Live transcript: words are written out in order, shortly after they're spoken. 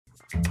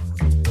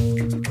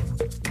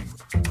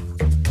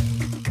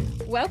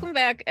Welcome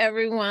back,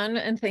 everyone,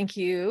 and thank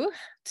you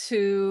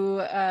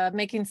to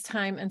making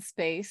time and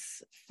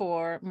space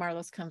for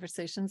Marlo's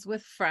Conversations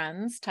with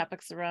Friends,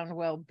 topics around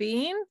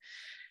well-being.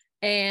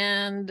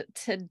 And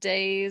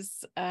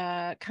today's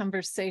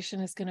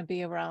conversation is going to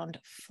be around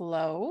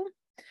flow.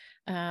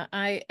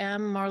 I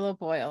am Marlo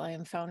Boyle. I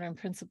am founder and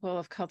principal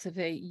of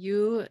Cultivate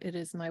You. It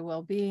is my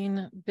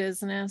well-being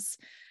business.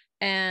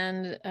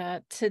 And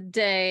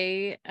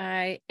today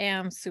I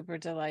am super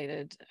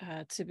delighted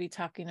to be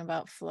talking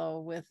about flow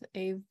with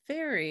a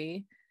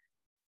very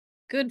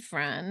good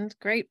friend,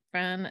 great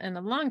friend, and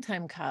a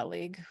longtime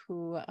colleague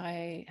who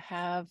I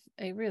have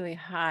a really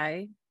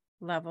high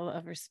level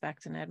of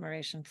respect and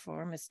admiration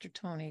for, Mr.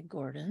 Tony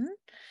Gordon.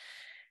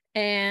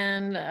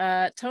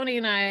 And Tony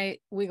and I,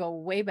 we go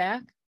way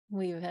back.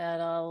 We've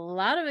had a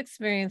lot of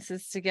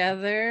experiences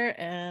together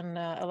and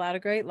a lot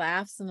of great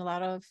laughs and a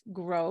lot of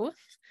growth.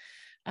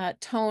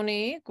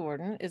 Tony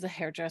Gordon is a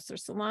hairdresser,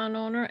 salon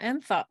owner,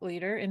 and thought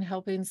leader in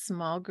helping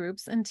small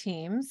groups and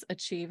teams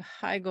achieve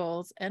high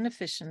goals and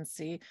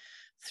efficiency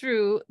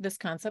through this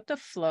concept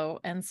of flow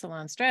and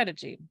salon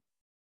strategy.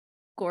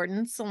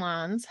 Gordon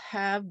salons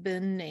have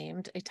been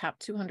named a top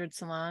 200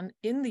 salon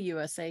in the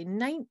USA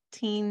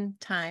 19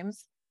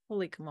 times.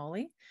 Holy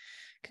camole.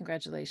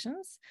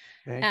 Congratulations.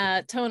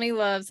 Tony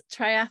loves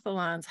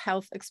triathlons,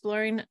 health,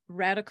 exploring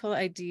radical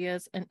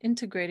ideas and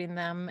integrating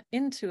them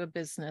into a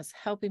business,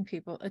 helping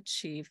people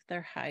achieve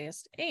their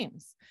highest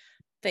aims.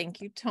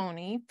 Thank you,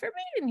 Tony, for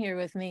being here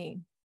with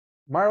me.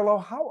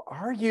 Marlo, how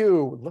are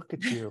you? Look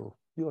at you.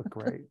 You look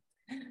great.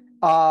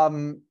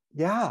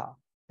 Yeah,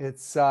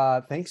 it's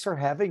thanks for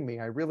having me.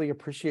 I really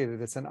appreciate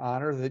it. It's an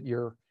honor that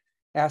you're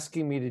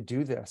asking me to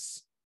do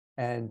this.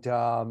 And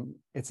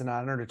it's an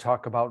honor to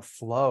talk about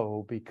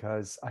flow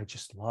because I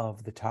just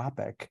love the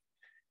topic.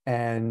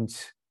 And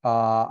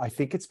I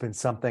think it's been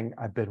something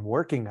I've been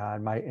working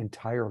on my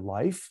entire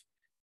life.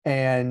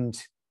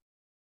 And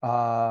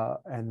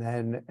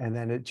then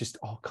it just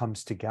all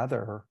comes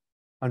together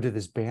under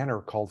this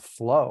banner called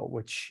flow,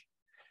 which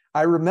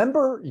I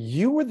remember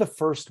you were the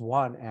first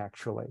one,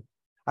 actually.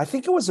 I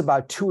think it was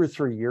about 2 or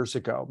 3 years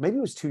ago. Maybe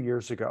it was 2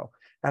 years ago.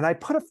 And I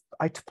put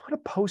a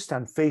post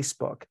on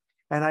Facebook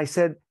and I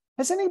said,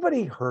 has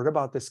anybody heard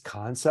about this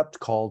concept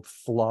called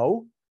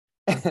flow?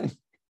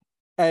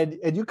 And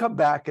you come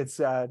back and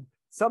said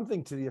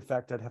something to the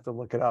effect, I'd have to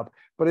look it up,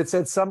 but it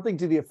said something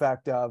to the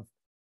effect of,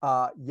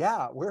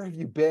 yeah, where have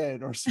you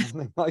been? Or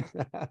something like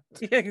that.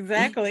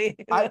 Exactly.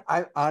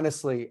 I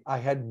honestly, I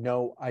had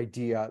no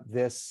idea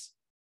this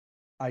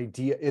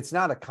idea. It's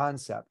not a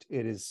concept.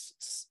 It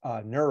is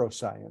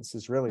neuroscience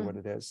is really what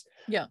it is.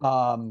 Yeah.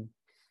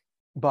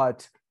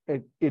 But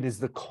it is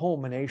the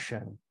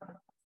culmination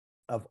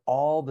of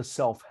all the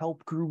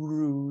self-help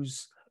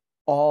gurus,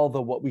 all the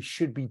what we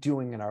should be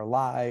doing in our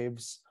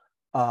lives,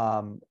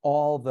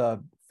 all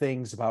the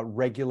things about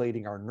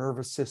regulating our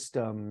nervous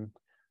system,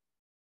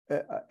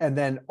 and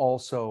then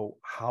also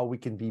how we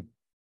can be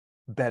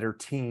better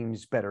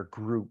teams, better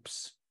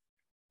groups.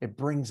 It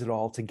brings it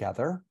all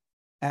together,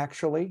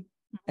 actually.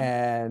 Mm-hmm.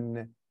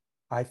 And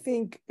I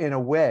think in a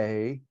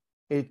way,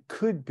 it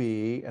could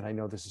be, and I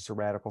know this is a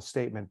radical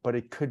statement, but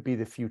it could be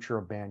the future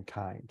of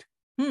mankind.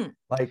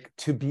 Like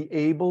to be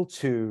able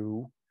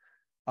to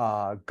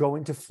go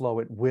into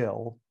flow at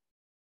will,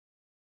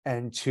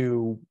 and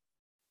for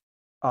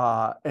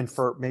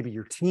maybe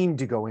your team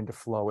to go into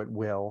flow at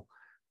will,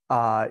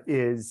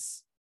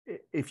 is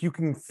if you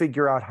can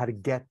figure out how to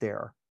get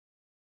there.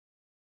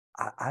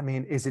 I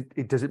mean,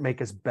 does it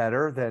make us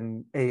better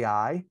than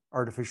AI,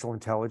 artificial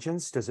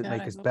intelligence? Does it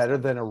make us better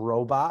than a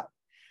robot?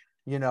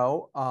 You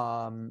know,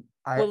 well,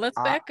 let's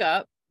back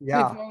up.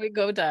 Yeah. Before we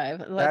go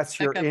dive, that's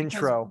your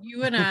intro.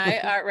 You and I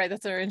are right.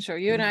 That's our intro.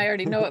 You and I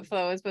already know what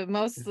flow is, but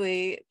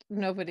mostly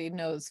nobody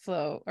knows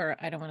flow, or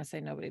I don't want to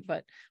say nobody,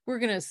 but we're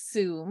going to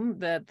assume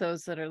that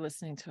those that are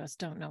listening to us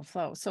don't know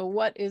flow. So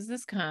what is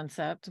this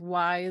concept?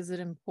 Why is it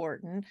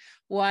important?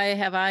 Why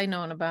have I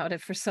known about it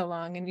for so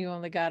long and you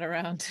only got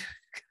around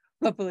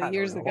a couple of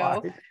years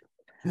ago?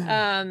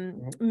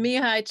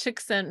 Mihai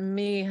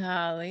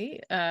Csikszentmihalyi,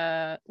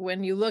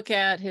 when you look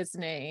at his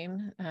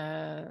name,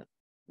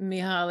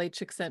 Mihaly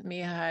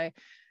Csikszentmihalyi,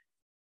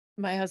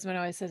 my husband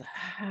always says,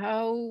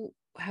 how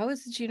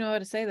is it you know how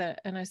to say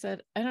that? And I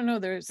said, I don't know.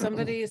 There's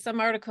some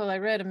article I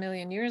read a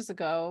million years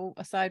ago,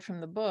 aside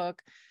from the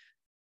book,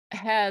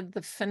 had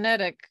the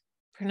phonetic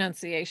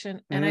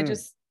pronunciation, and I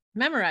just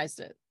memorized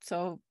it.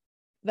 So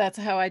that's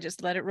how I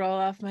just let it roll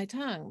off my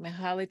tongue.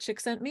 Mihaly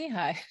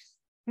Csikszentmihalyi.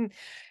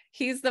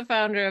 He's the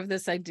founder of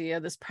this idea,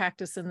 this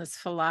practice, and this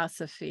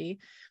philosophy.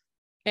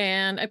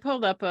 And I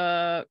pulled up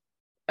a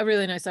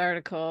really nice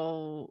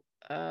article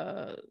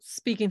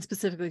speaking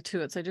specifically to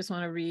it. So I just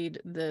want to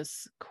read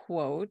this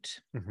quote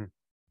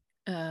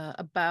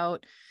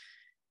about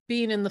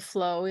being in the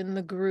flow, in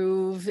the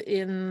groove,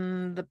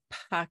 in the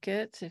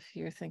pocket, if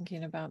you're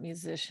thinking about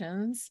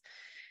musicians.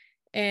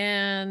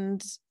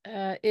 And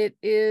it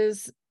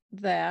is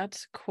that,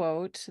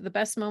 quote, the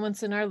best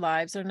moments in our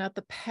lives are not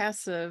the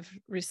passive,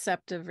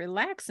 receptive,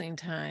 relaxing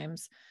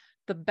times.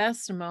 The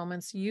best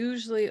moments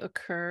usually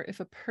occur if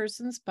a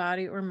person's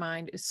body or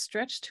mind is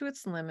stretched to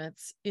its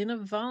limits in a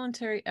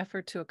voluntary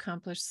effort to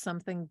accomplish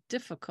something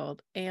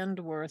difficult and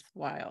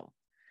worthwhile.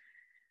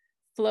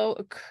 Flow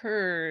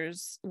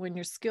occurs when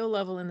your skill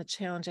level and the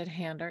challenge at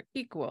hand are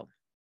equal.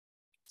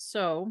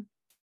 So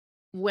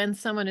when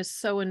someone is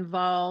so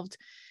involved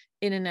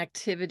in an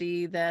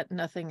activity that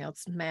nothing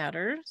else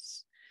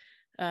matters,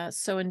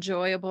 so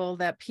enjoyable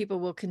that people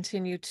will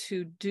continue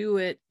to do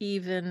it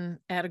even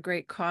at a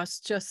great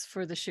cost just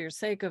for the sheer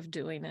sake of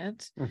doing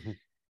it. Mhm.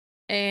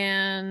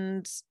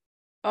 And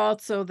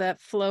also that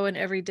flow in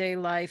everyday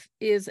life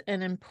is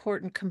an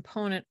important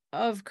component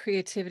of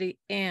creativity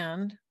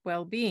and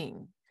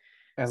well-being.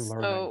 And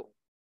learning. So,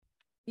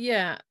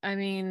 yeah, I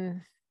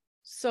mean,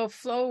 so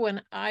flow,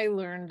 when I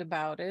learned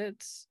about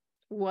it,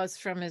 was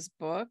from his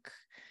book.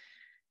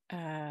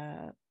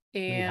 Mihai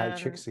And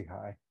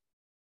Csikszentmihalyi.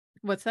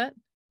 what's that?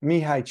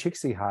 Mihai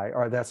Csikszentmihalyi,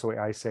 or that's the way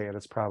I say it.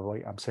 It's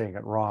probably, I'm saying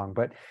it wrong,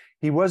 but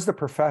he was the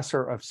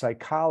professor of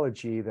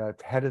psychology, the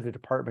head of the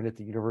department at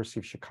the University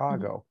of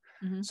Chicago.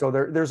 Mm-hmm. So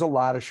there's a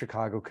lot of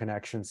Chicago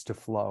connections to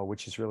flow,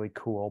 which is really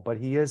cool. But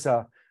he is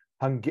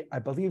I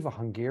believe, a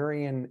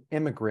Hungarian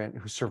immigrant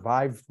who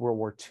survived World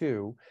War II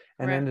and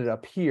Correct. ended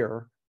up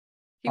here.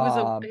 He was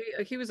Um,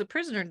 he was a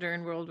prisoner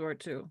during World War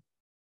II.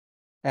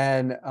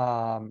 and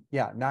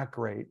yeah, not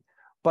great.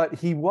 But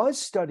he was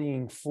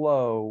studying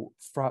flow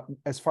from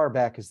as far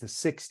back as the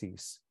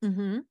 60s.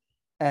 Mm-hmm.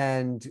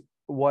 And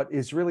what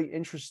is really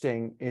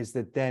interesting is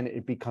that then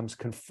it becomes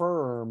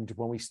confirmed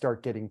when we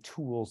start getting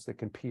tools that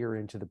can peer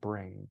into the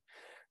brain.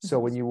 So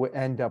Mm-hmm. when you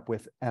end up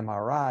with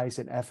MRIs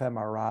and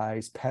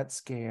fMRIs, PET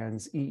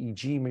scans,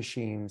 EEG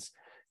machines,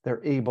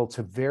 they're able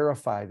to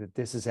verify that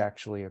this is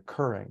actually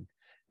occurring.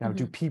 Now, Mm-hmm.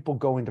 do people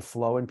go into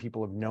flow, and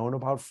people have known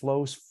about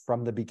flows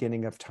from the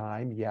beginning of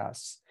time?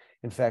 Yes.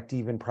 In fact,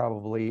 even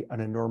probably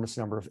an enormous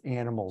number of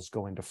animals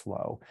go into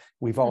flow.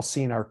 We've all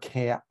seen our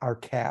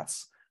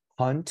cats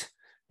hunt,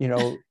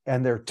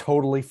 and they're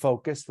totally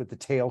focused with the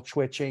tail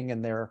twitching,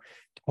 and they're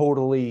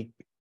totally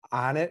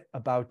on it,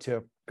 about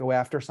to go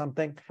after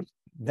something.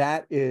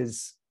 That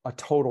is a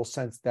total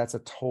sense. That's a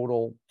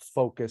total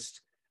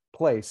focused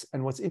place.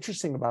 And what's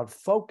interesting about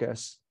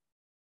focus,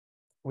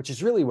 which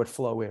is really what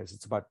flow is,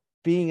 it's about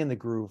being in the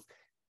groove,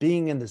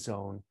 being in the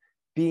zone,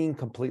 being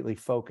completely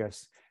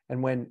focused.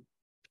 And when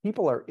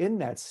people are in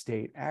that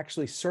state,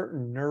 actually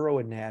certain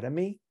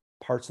neuroanatomy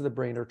parts of the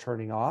brain are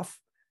turning off,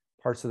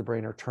 parts of the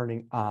brain are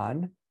turning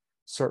on,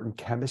 certain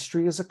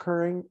chemistry is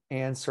occurring,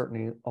 and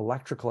certain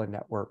electrical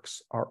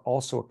networks are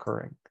also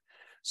occurring.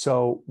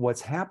 So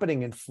what's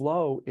happening in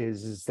flow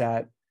is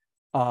that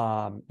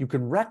you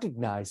can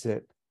recognize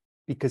it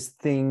because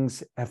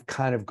things have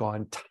kind of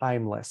gone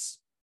timeless,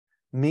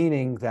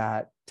 meaning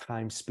that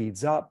time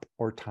speeds up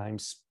or time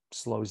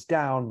slows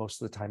down.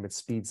 Most of the time it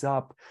speeds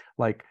up,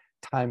 like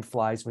time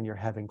flies when you're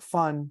having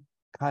fun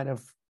kind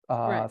of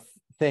Right.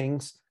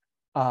 things.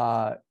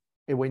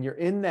 When you're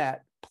in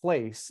that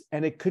place,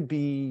 and it could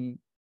be,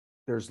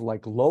 there's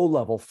like low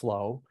level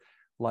flow,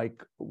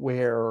 like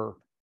where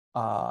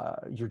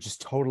you're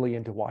just totally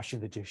into washing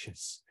the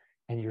dishes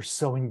and you're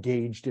so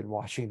engaged in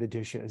washing the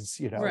dishes,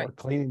 Right. or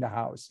cleaning the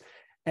house.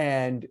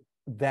 And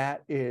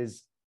that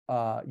is,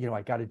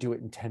 I got to do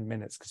it in 10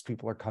 minutes because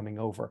people are coming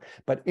over.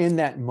 But in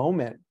that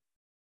moment,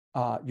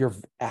 you're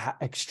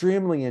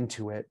extremely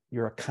into it.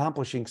 You're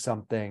accomplishing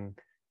something.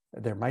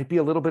 There might be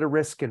a little bit of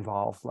risk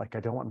involved. Like, I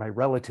don't want my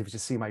relatives to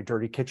see my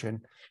dirty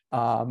kitchen.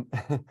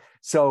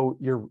 So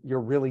you're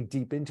really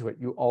deep into it.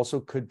 You also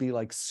could be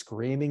like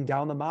screaming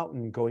down the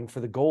mountain, going for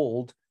the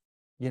gold.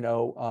 You're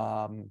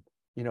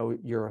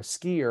a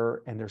skier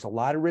and there's a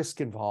lot of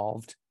risk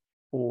involved,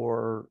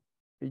 or,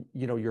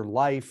 your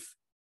life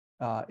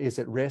is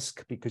at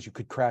risk because you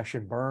could crash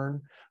and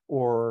burn,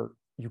 or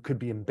you could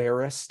be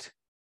embarrassed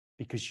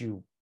because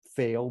you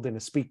failed in a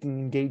speaking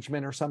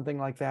engagement or something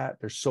like that.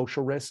 There's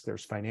social risk,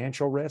 there's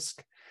financial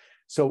risk.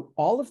 So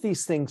all of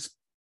these things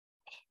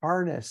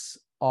harness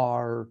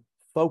our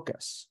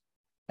focus.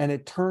 And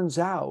it turns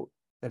out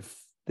that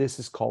this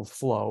is called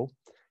flow,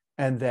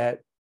 and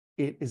that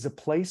it is a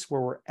place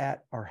where we're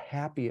at our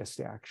happiest,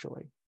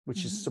 actually,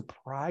 which is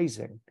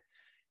surprising,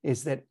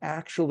 is that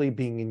actually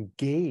being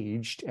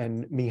engaged.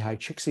 And Mihai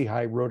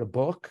Csikszentmihalyi wrote a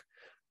book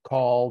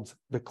called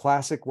The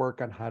Classic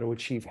Work on How to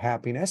Achieve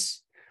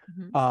Happiness,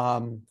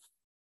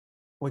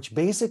 which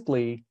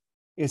basically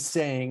is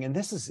saying, and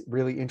this is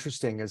really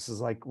interesting, this is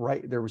like,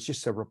 right, there was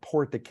just a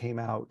report that came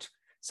out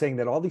saying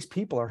that all these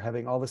people are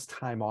having all this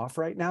time off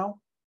right now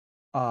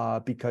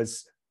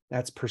because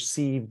that's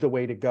perceived the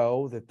way to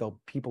go, that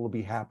people will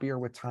be happier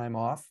with time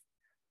off.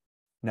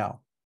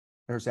 No,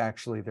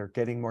 they're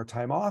getting more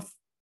time off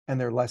and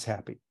they're less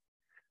happy.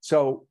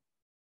 So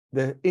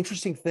the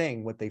interesting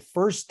thing, what they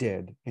first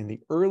did in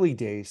the early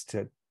days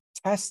to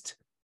test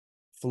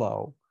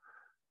flow,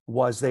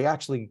 was they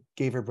actually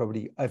gave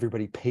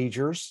everybody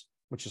pagers,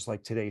 which is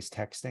like today's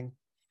texting.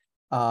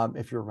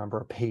 If you remember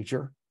a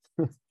pager,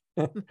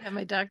 Yeah,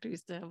 my doctor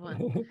used to have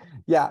one.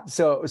 Yeah.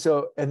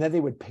 So, and then they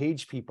would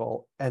page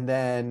people and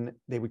then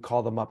they would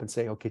call them up and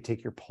say, okay,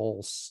 take your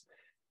pulse.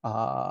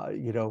 What are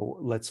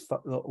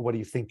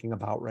you thinking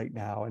about right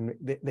now? And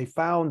they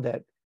found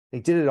that they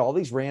did it all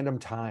these random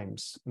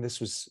times. And this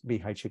was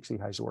Mihai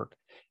Csikszentmihalyi's work.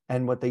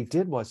 And what they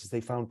did was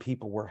they found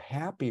people were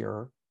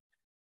happier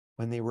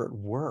when they were at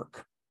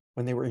work,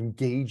 when they were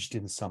engaged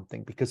in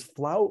something, because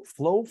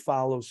flow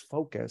follows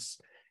focus.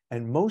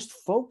 And most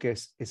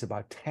focus is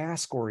about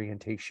task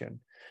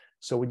orientation.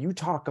 So when you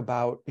talk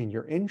about in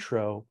your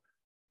intro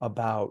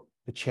about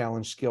the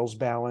challenge skills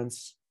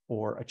balance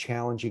or a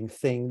challenging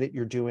thing that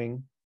you're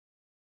doing,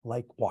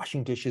 like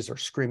washing dishes or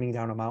screaming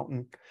down a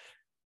mountain,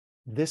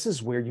 this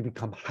is where you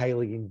become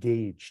highly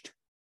engaged,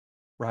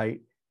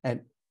 right?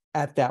 And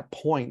at that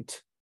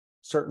point,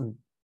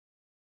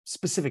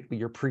 specifically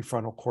your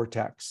prefrontal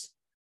cortex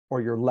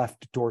or your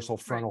left dorsal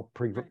frontal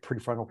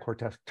prefrontal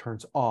cortex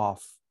turns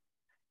off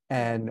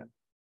and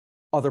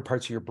other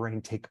parts of your brain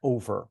take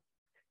over.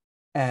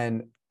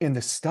 And in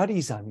the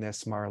studies on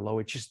this, Marlo,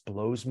 it just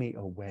blows me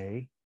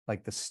away.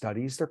 Like the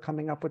studies they're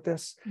coming up with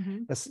this.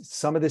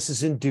 Some of this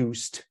is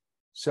induced.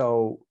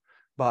 So,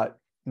 but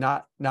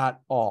not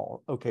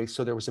all. Okay.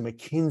 So there was a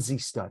McKinsey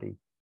study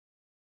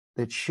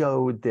that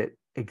showed that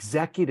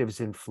executives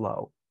in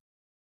flow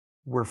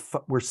were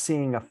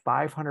seeing a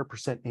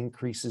 500%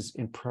 increases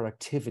in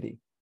productivity.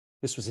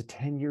 This was a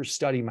 10-year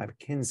study by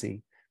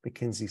McKinsey.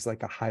 McKinsey's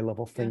like a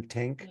high-level think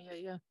tank.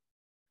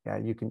 Yeah,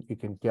 you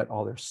can get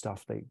all their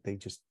stuff. They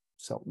just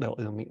sell.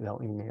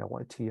 They'll email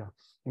it to you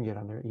and get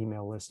on their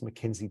email list.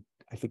 McKinsey,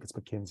 I think it's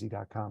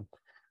McKinsey.com.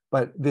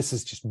 But this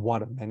is just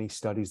one of many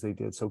studies they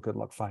did. So good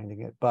luck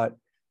finding it. But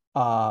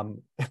but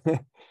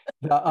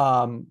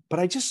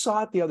I just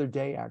saw it the other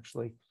day.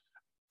 Actually,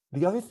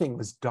 the other thing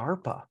was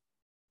DARPA,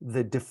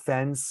 the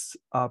defense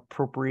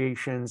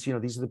appropriations. You know,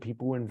 these are the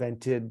people who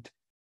invented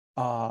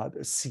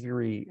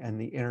Siri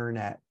and the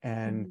internet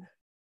and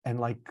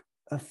like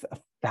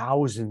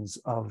thousands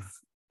of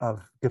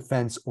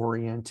defense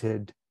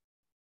oriented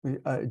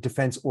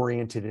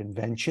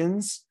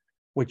inventions,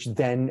 which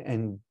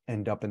then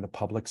end up in the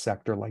public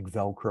sector like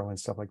Velcro and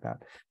stuff like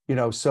that. You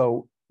know,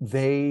 so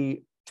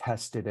they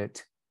tested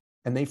it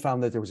and they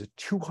found that there was a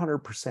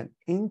 200%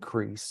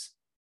 increase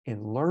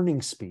in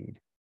learning speed.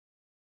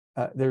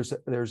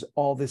 There's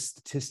all this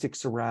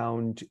statistics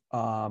around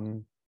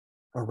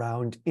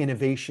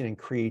innovation and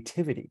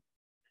creativity.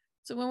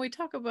 So when we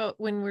talk about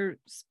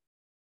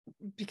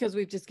because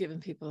we've just given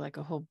people like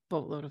a whole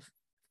boatload of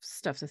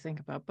stuff to think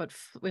about, but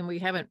when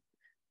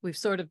we've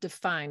sort of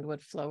defined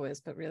what flow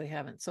is, but really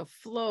haven't. So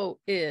flow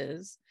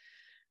is,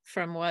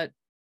 from what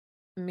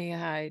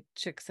Mihai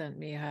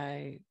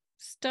Csikszentmihalyi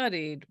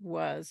studied,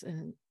 was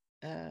in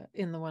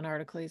the one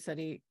article, he said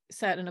he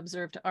sat and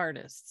observed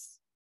artists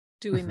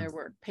doing their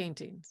work,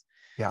 paintings.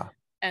 Yeah.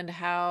 And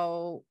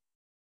how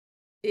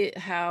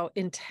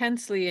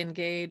intensely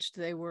engaged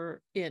they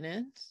were in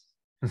it.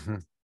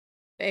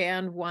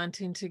 And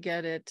wanting to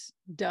get it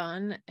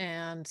done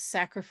and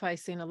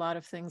sacrificing a lot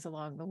of things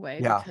along the way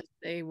because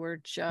they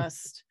were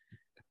just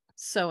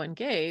so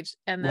engaged.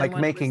 And then like when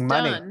making it was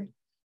money. Done,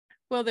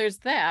 well, there's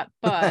that.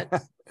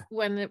 But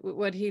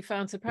what he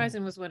found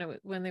surprising was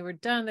when they were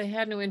done, they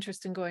had no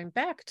interest in going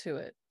back to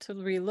it to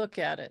relook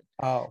at it.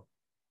 Oh.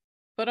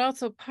 But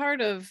also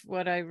part of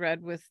what I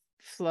read with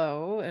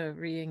flow,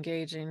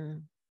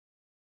 re-engaging,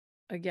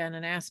 again,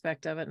 an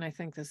aspect of it, and I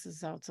think this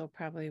is also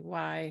probably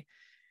why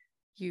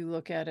you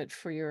look at it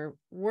for your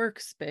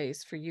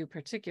workspace, for you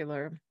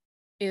particular,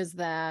 is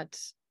that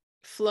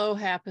flow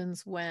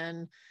happens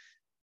when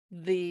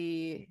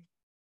the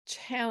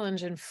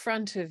challenge in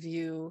front of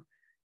you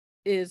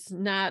is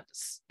not,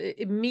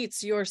 it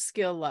meets your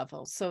skill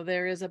level. So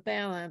there is a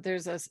balance.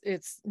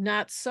 It's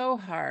not so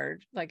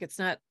hard, like it's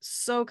not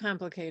so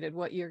complicated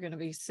what you're going to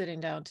be sitting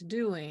down to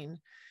doing,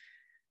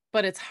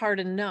 but it's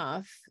hard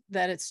enough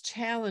that it's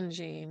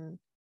challenging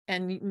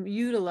and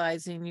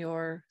utilizing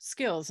your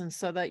skills, and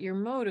so that you're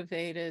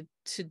motivated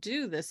to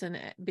do this. And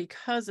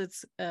because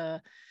it's a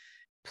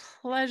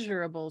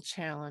pleasurable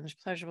challenge,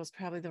 pleasurable is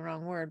probably the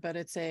wrong word, but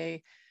it's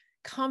a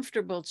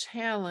comfortable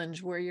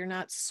challenge where you're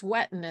not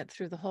sweating it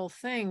through the whole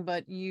thing,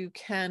 but you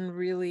can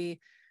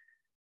really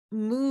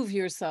move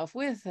yourself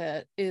with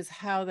it, is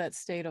how that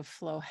state of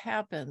flow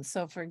happens.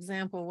 So for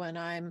example, when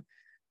I'm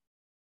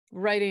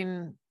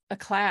writing a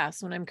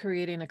class, when I'm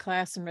creating a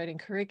class and writing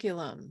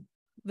curriculum,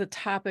 the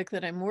topic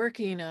that I'm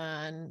working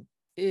on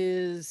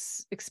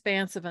is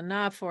expansive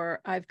enough,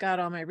 or I've got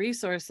all my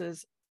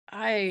resources.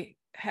 I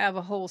have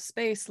a whole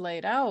space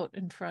laid out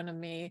in front of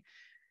me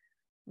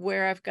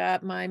where I've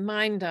got my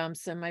mind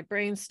dumps and my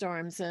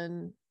brainstorms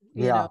and,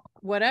 you know,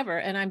 whatever.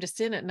 And I'm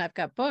just in it, and I've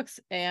got books,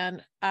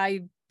 and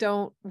I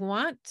don't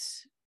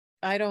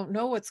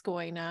know what's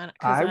going on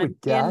because I'm in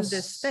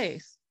this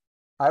space.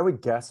 I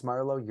would guess,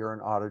 Marlo,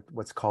 you're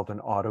what's called an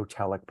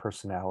autotelic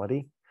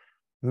personality,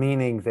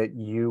 meaning that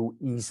you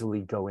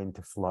easily go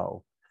into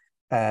flow.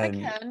 And I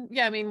can.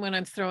 Yeah, I mean, when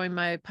I'm throwing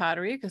my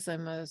pottery, because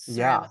I'm a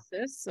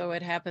ceramicist, so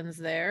it happens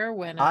there.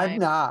 When I'm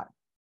not.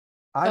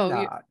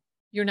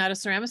 You're not a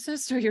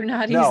ceramicist, or you're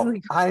not No,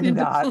 easily I'm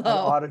into not an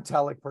flow?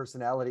 autotelic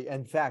personality.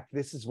 In fact,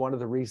 this is one of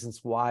the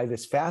reasons why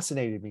this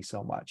fascinated me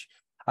so much.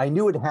 I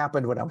knew it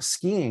happened when I was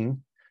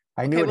skiing.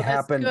 I knew Okay, it well, that's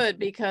happened. good,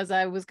 because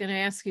I was going to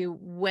ask you,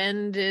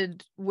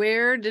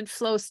 where did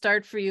flow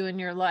start for you in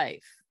your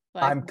life?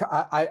 Like,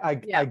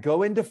 I yeah.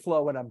 go into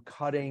flow when I'm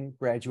cutting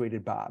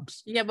graduated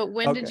bobs. Yeah, but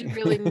when did you Okay.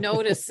 really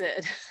notice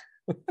it?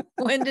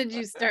 When did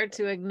you start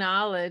to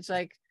acknowledge,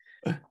 like,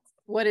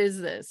 what is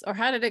this? Or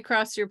how did it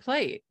cross your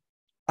plate?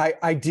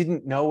 I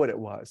didn't know what it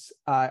was.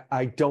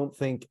 I don't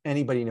think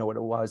anybody knew what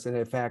it was. And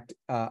in fact,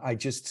 I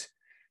just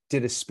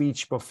did a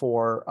speech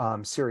before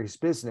Serious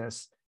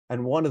Business.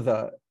 And one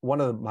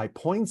of my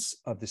points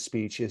of the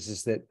speech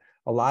is that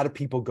a lot of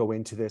people go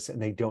into this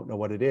and they don't know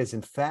what it is.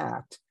 In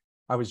fact,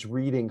 I was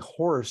reading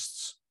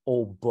Horst's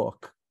old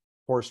book,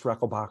 Horst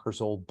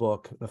Rechelbacher's old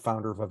book, the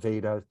founder of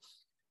Aveda,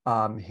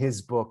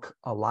 his book,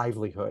 A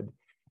Livelihood.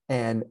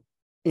 And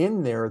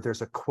in there,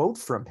 there's a quote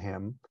from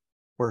him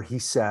where he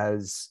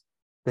says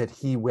that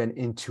he went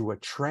into a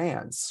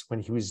trance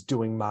when he was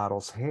doing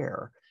model's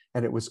hair.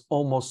 And it was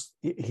almost,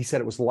 he said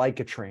it was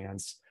like a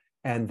trance,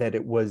 and that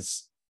it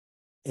was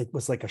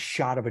like a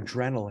shot of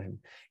adrenaline.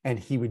 And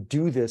he would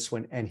do this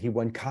and he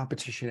won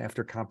competition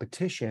after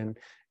competition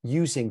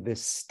using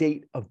this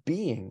state of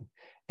being.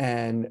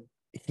 And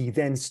he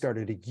then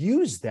started to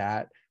use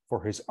that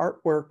for his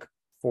artwork,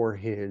 for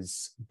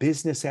his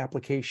business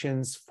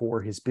applications,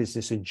 for his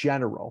business in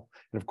general.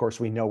 And of course,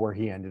 we know where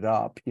he ended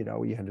up. He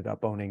ended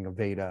up owning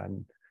Aveda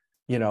and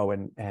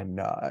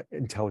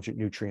Intelligent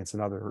Nutrients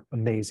and other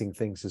amazing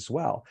things as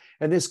well.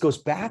 And this goes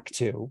back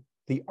to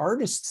the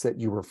artists that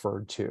you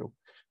referred to,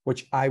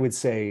 which I would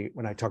say,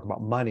 when I talk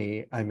about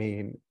money, I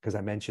mean, because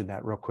I mentioned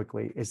that real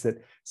quickly, is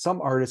that some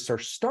artists are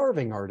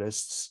starving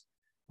artists,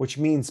 which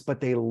means,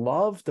 but they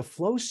love the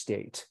flow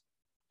state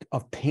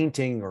of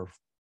painting or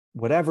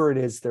whatever it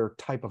is their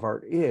type of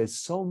art is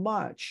so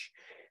much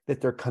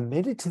that they're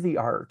committed to the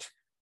art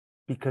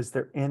because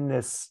they're in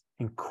this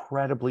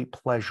incredibly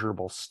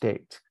pleasurable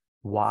state.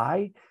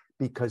 Why?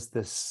 Because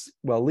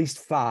at least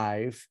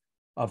 5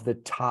 of the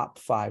top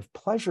 5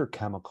 pleasure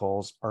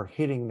chemicals are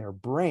hitting their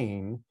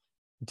brain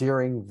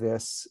during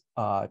this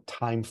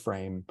time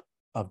frame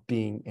of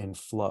being in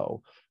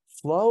flow.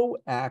 Flow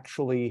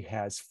actually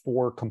has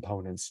 4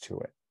 components to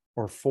it,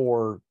 or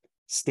 4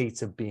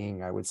 states of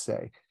being, I would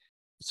say.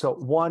 So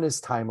one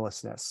is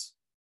timelessness,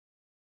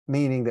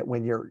 meaning that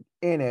when you're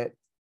in it,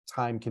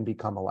 time can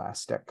become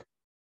elastic.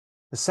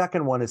 The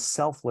second one is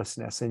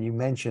selflessness, and you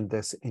mentioned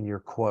this in your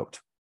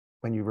quote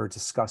when you were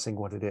discussing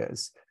what it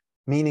is,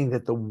 meaning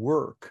that the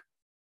work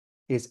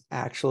is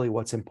actually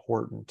what's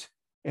important.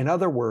 In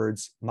other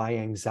words, my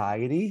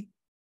anxiety,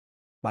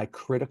 my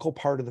critical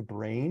part of the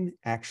brain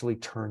actually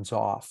turns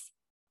off.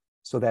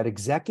 So that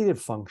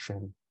executive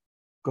function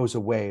goes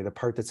away. The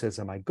part that says,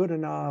 am I good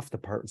enough? The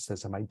part that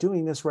says, am I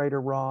doing this right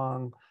or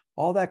wrong?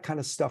 All that kind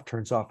of stuff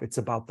turns off. It's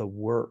about the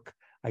work.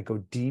 I go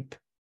deep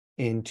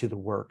into the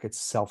work. It's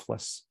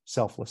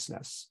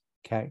selflessness.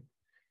 Okay.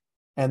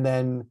 And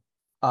then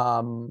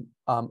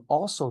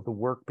also the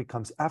work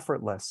becomes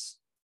effortless.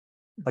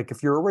 Like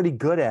if you're already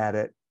good at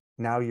it,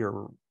 now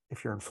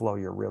if you're in flow,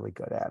 you're really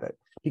good at it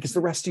because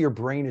the rest of your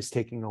brain is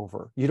taking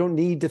over. You don't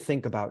need to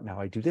think about, now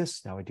I do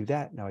this, now I do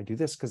that, now I do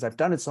this, because I've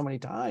done it so many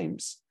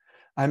times.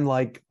 I'm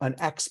like an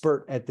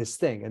expert at this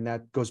thing. And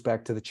that goes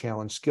back to the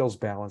challenge skills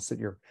balance that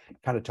you're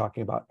kind of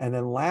talking about. And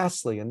then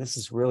lastly, and this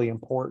is really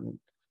important,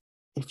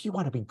 if you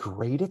want to be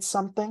great at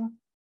something,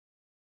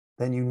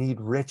 then you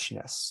need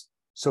richness.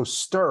 So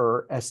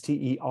STER,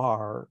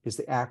 STER, is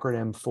the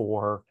acronym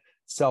for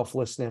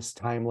selflessness,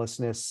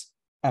 timelessness,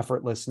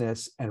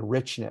 effortlessness, and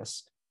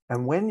richness.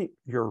 And when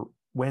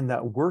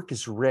that work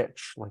is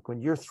rich, like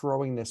when you're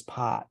throwing this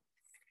pot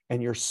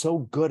and you're so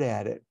good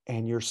at it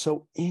and you're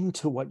so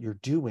into what you're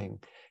doing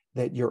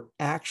that you're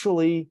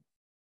actually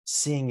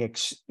seeing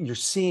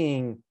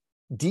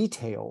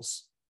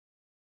details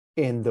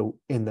in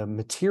the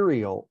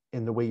material,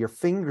 in the way your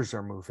fingers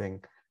are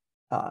moving,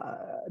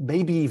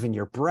 maybe even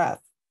your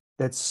breath,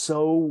 that's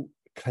so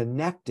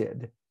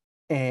connected,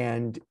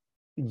 and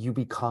you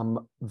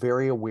become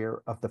very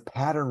aware of the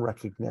pattern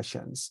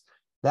recognitions.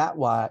 That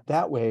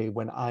way,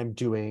 when I'm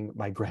doing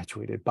my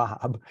graduated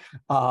bob,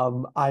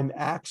 I'm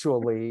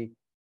actually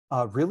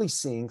really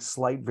seeing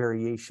slight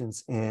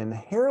variations in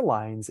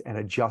hairlines and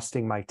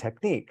adjusting my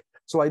technique.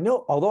 So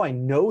although I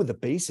know the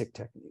basic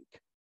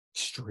technique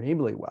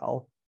extremely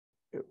well,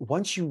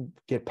 once you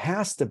get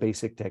past the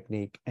basic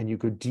technique and you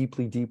go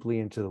deeply, deeply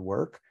into the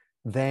work,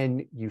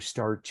 then you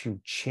start to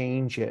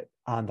change it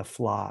on the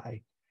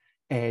fly.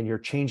 And you're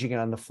changing it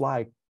on the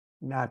fly,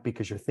 not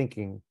because you're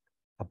thinking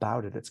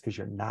about it, it's because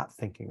you're not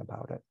thinking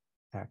about it,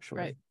 actually.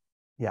 Right.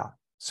 Yeah.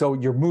 So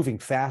you're moving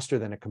faster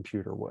than a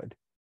computer would.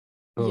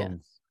 Boom.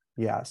 Yes.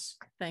 Yes.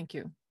 Thank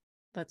you.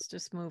 Let's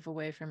just move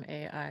away from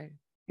AI.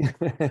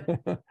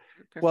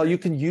 Well, you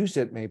can use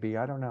it maybe,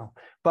 I don't know.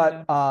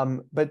 But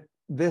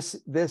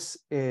this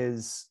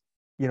is,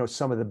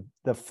 some of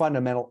the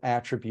fundamental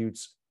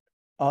attributes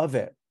of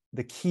it.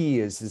 The key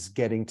is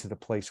getting to the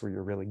place where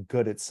you're really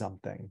good at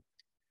something.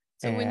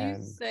 So when you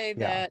And say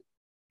yeah. that,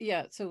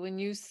 yeah, so when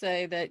you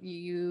say that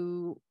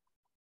you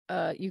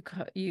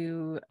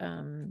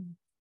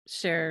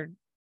shared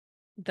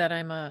that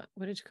I'm a,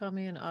 what did you call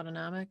me? An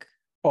autonomic?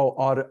 Oh,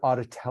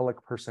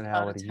 autotelic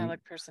personality. Autotelic You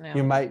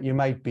personality.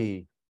 might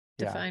be.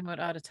 Yeah. Define what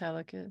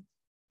autotelic is.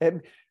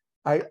 And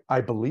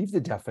I believe the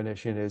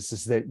definition is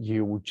that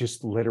you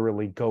just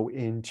literally go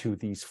into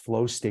these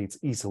flow states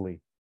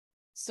easily.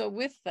 So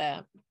with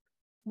that,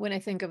 when I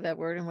think of that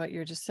word and what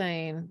you're just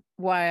saying,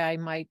 why I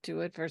might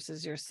do it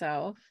versus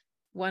yourself,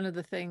 one of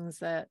the things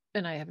that,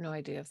 and I have no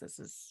idea if this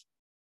is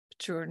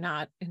true or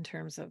not in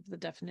terms of the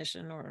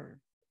definition or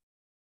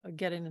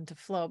getting into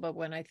flow, but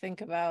when I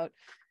think about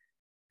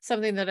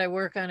something that I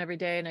work on every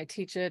day and I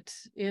teach it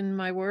in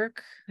my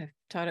work, I've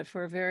taught it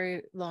for a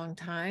very long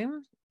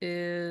time,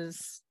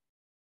 is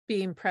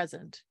being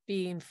present,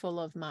 being full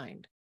of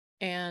mind.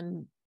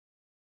 And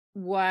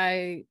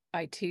why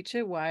I teach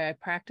it, why I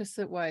practice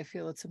it, why I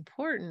feel it's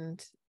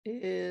important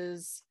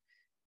is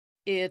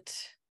it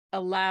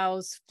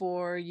allows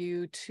for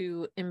you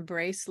to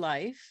embrace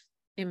life,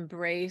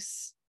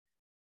 embrace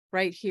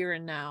right here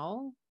and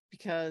now,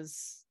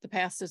 because the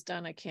past is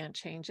done. I can't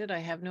change it. I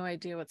have no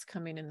idea what's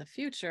coming in the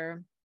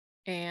future.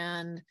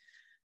 And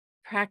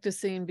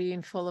practicing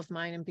being full of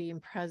mind and being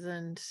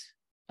present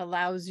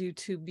allows you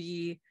to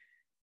be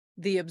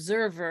the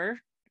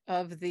observer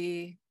of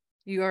you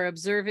are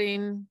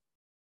observing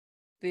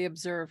the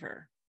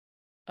observer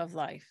of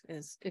life,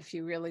 is if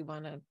you really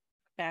want to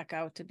back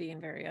out to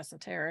being very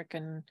esoteric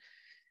and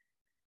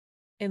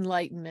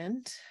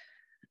enlightenment.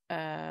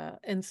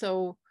 And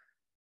so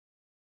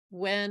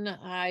when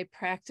I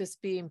practice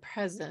being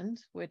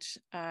present, which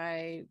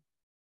I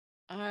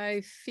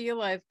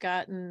feel I've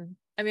gotten,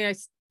 I mean,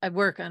 I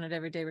work on it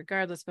every day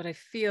regardless, but I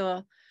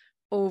feel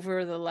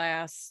over the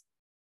last,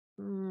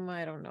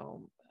 I don't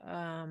know,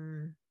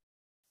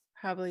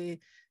 probably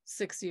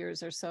 6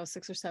 years or so,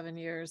 6 or 7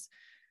 years,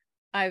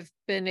 I've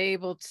been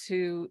able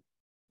to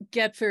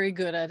get very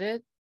good at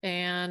it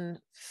and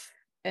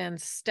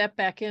step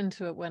back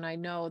into it when I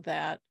know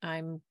that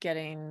I'm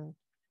getting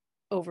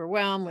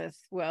overwhelmed with,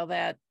 well,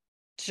 that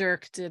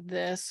jerk did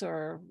this,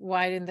 or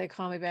why didn't they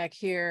call me back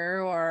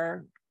here,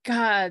 or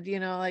God,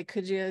 like,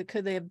 could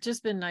they have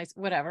just been nice,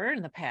 whatever,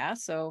 in the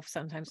past. So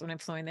sometimes when I'm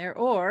flowing there,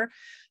 or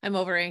I'm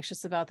over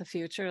anxious about the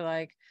future,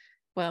 like,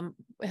 well,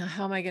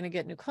 how am I going to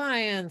get new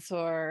clients,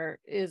 or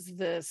is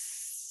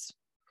this,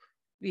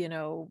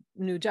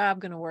 new job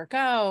going to work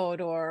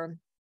out, or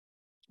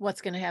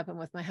what's going to happen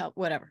with my health,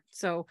 whatever.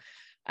 So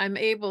I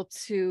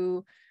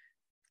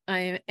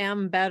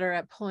am better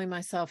at pulling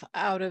myself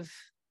out of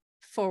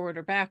forward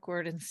or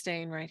backward and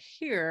staying right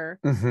here,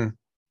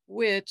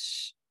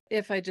 which,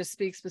 if I just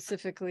speak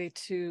specifically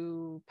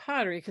to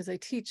pottery, because I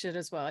teach it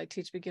as well, I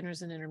teach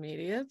beginners and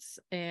intermediates.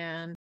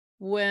 And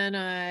when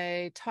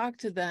I talk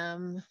to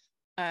them,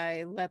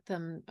 I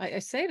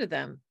say to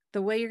them,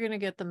 the way you're going to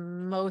get the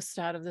most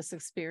out of this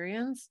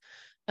experience,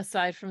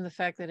 aside from the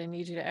fact that I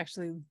need you to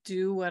actually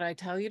do what I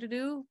tell you to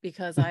do,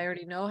 because I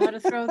already know how to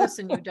throw this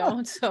and you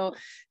don't. So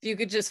if you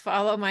could just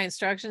follow my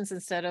instructions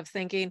instead of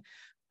thinking,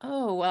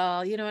 oh,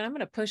 well, you know what, I'm going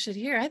to push it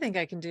here, I think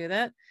I can do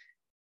that.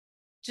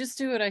 Just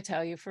do what I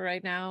tell you for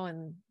right now.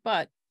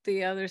 But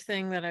the other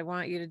thing that I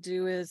want you to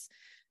do is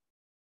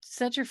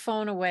set your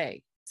phone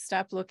away.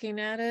 Stop looking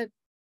at it.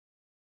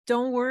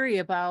 Don't worry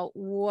about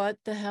what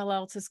the hell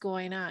else is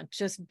going on.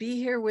 Just be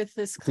here with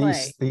this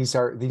clay. These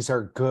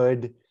are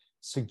good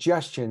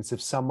suggestions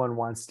if someone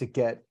wants to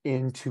get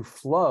into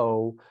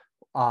flow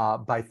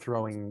by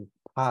throwing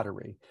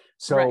pottery.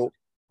 Right. So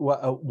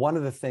one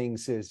of the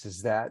things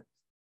is that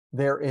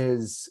there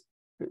is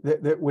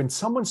that when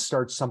someone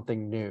starts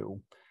something new,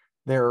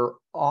 they're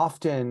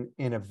often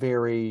in a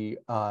very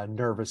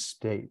nervous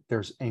state.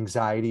 There's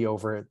anxiety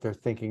over it. They're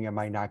thinking, am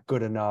I not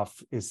good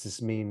enough? Does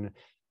this mean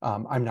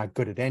I'm not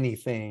good at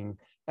anything?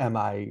 Am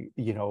I,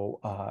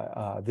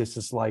 this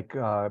is like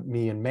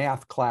me in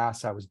math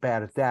class. I was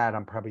bad at that.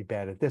 I'm probably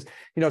bad at this.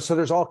 So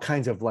there's all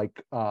kinds of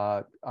like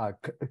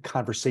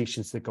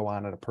conversations that go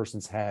on in a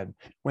person's head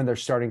when they're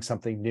starting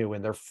something new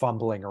and they're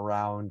fumbling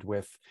around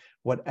with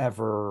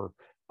whatever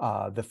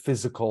the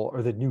physical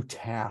or the new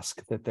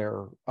task that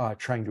they're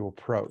trying to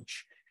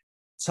approach.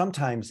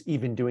 Sometimes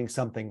even doing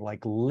something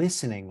like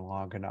listening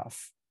long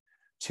enough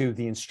to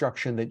the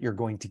instruction that you're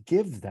going to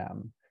give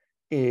them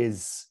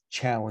is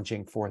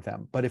challenging for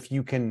them. But if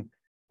you can,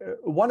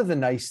 one of the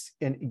nice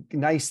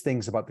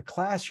things about the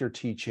class you're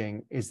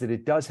teaching is that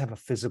it does have a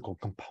physical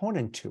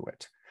component to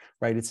it,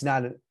 right? It's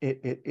not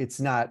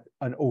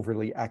an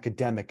overly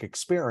academic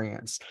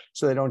experience.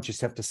 So they don't just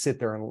have to sit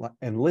there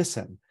and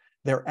listen.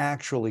 They're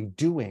actually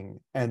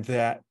doing, and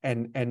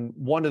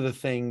one of the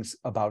things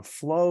about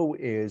flow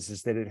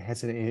is that it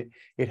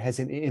has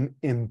an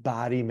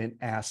embodiment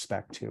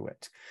aspect to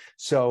it.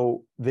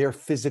 So they're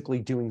physically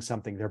doing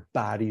something, their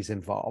body's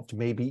involved,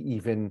 maybe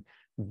even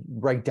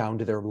right down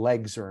to their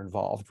legs are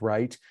involved,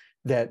 right?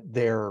 That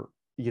their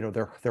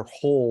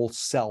whole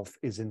self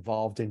is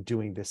involved in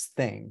doing this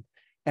thing.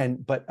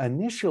 But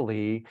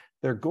initially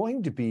they're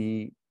going to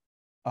be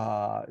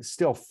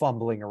still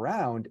fumbling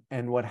around.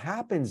 And what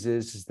happens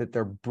is that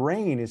their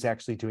brain is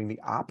actually doing the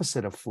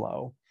opposite of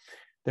flow.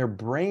 Their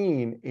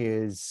brain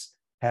is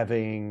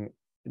having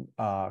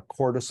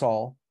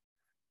cortisol.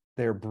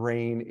 Their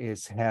brain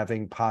is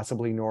having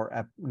possibly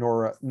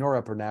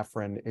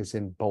norepinephrine is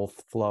in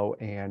both flow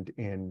and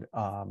in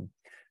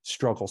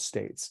struggle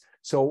states.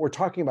 So what we're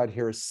talking about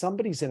here is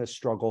somebody's in a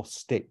struggle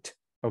state.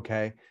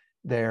 Okay.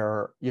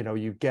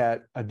 You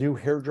get a new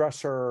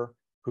hairdresser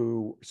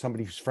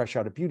somebody who's fresh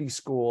out of beauty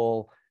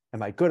school.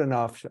 Am I good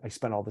enough? I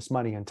spent all this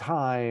money and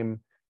time.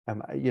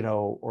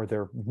 Or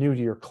they're new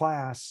to your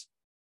class.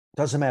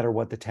 Doesn't matter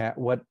what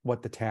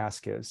the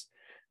task is.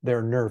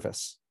 They're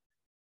nervous.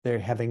 They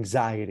have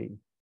anxiety.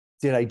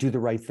 Did I do the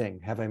right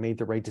thing? Have I made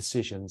the right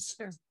decisions?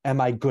 Sure. Am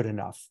I good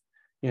enough?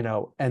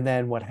 And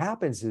then what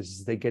happens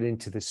is they get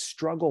into this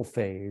struggle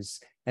phase,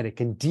 and it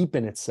can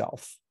deepen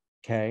itself.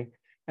 Okay.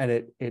 And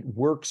it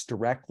works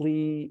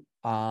directly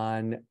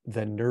on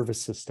the nervous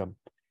system,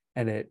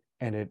 and it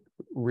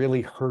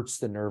really hurts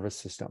the nervous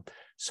system.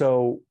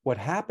 So what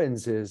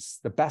happens is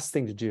the best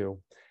thing to do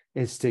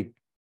is to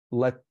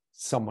let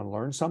someone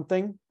learn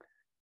something,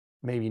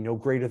 maybe no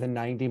greater than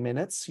 90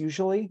 minutes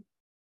usually,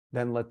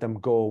 then let them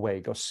go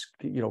away, go,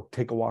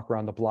 take a walk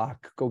around the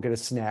block, go get a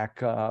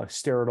snack,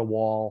 stare at a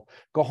wall,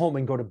 go home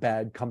and go to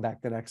bed, come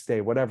back the next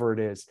day, whatever it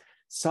is,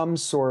 some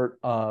sort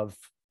of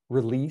a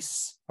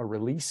release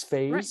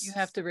phase. Right. You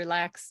have to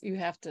relax. You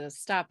have to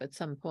stop at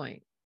some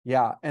point.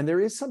 Yeah. And there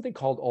is something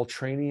called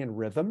ultradian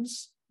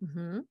rhythms,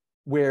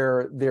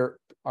 where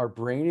our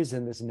brain is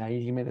in this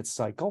 90-minute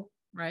cycle.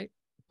 Right.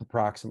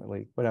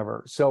 Approximately,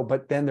 whatever. So,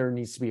 but then there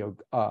needs to be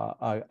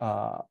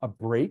a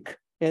break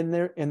in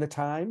the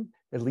time,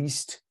 at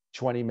least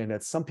 20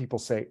 minutes. Some people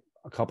say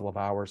a couple of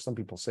hours. Some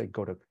people say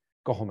go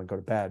home and go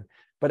to bed.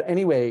 But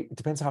anyway, it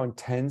depends how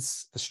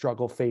intense the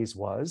struggle phase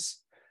was.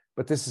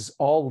 But this is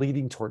all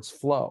leading towards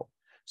flow.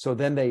 So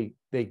then they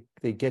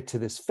get to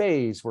this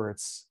phase where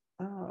it's,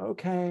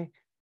 okay,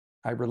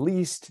 I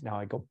released. Now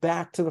I go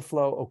back to the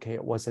flow. Okay,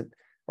 it wasn't,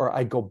 or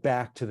I go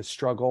back to the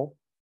struggle.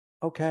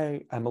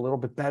 Okay, I'm a little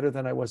bit better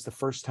than I was the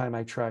first time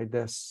I tried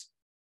this.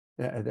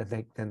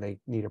 Then they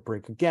need a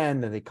break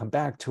again. Then they come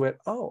back to it.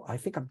 Oh, I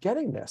think I'm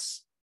getting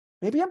this.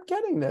 Maybe I'm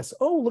getting this.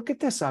 Oh, look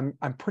at this. I'm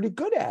pretty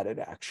good at it,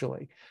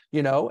 actually.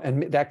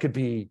 And that could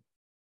be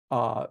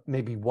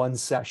maybe one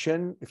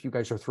session. If you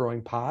guys are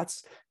throwing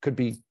pots, could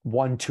be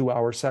 1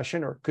 2-hour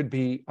session, or it could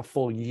be a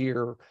full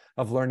year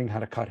of learning how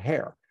to cut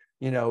hair.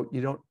 You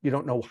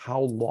don't know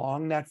how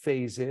long that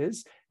phase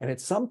is. And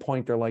at some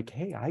point they're like,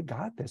 hey, I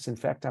got this. In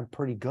fact, I'm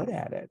pretty good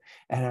at it.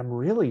 And I'm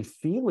really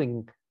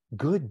feeling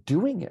good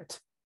doing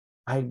it.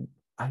 I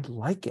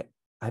like it.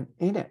 I'm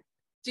in it.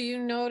 Do you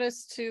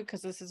notice too,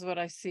 because this is what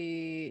I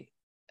see,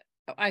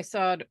 I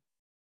saw it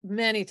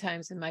many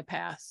times in my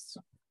past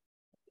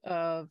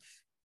of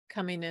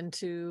coming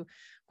into,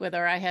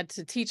 whether I had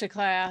to teach a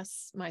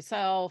class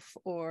myself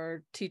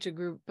or teach a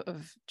group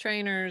of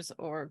trainers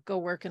or go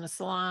work in a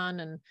salon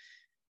and,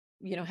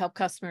 help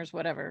customers,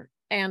 whatever.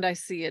 And I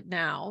see it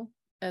now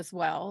as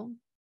well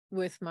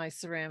with my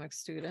ceramic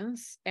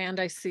students. And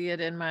I see it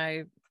in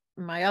my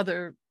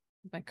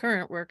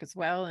current work as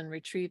well, and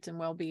retreat and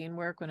well-being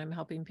work when I'm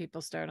helping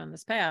people start on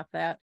this path.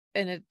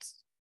 And it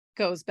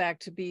goes back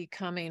to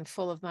becoming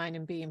full of mind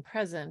and being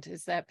present,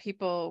 is that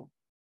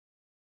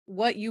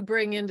what you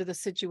bring into the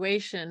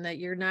situation that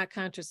you're not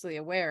consciously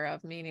aware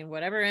of, meaning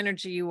whatever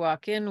energy you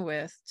walk in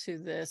with to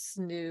this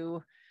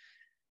new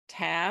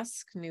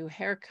task, new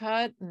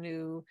haircut,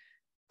 new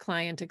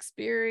client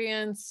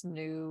experience,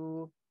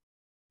 new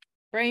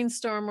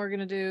brainstorm we're going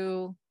to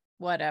do,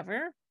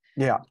 whatever.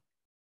 Yeah.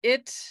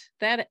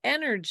 That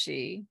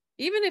energy,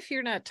 even if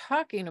you're not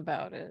talking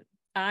about it,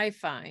 I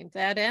find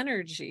that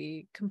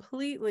energy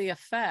completely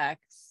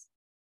affects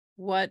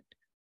what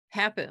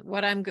happened,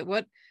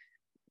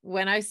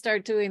 when I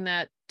start doing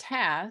that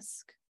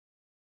task,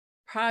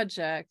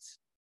 project,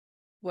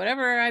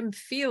 whatever I'm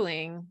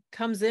feeling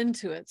comes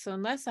into it. So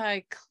unless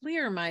I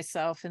clear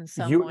myself in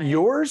some way.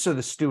 Yours or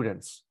the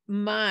students?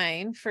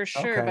 Mine, for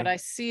sure, Okay. but I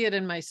see it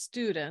in my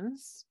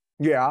students.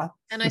 Yeah.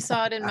 And I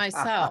saw it in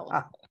myself.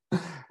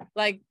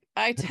 Like,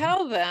 I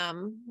tell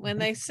them when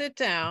they sit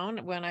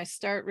down, when I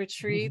start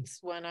retreats,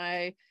 when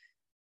I,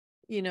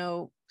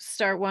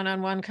 start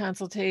one-on-one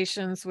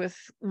consultations with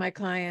my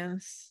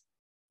clients,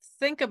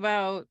 think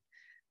about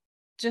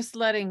just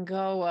letting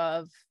go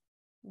of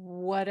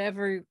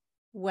whatever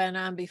went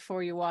on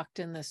before you walked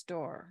in this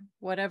door,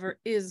 whatever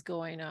is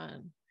going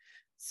on,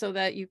 so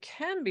that you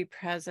can be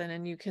present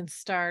and you can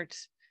start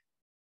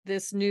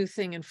this new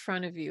thing in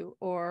front of you.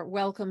 Or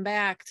welcome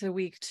back to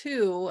week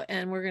 2,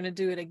 and we're going to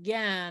do it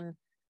again.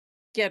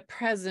 Get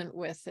present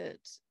with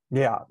it.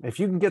 Yeah. If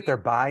you can get their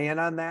buy-in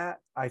on that,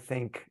 I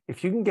think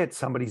if you can get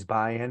somebody's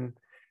buy-in,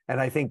 and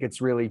I think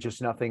it's really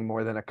just nothing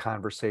more than a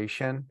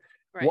conversation.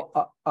 Right.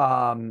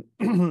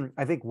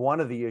 I think one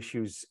of the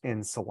issues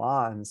in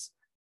salons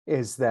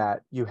is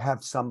that you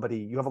have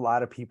a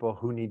lot of people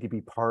who need to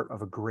be part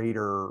of a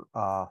greater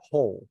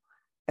whole,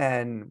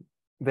 and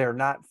they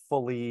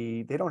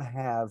don't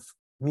have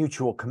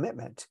mutual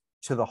commitment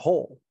to the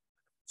whole.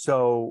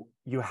 So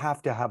you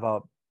have to have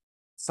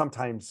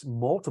sometimes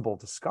multiple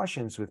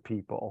discussions with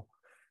people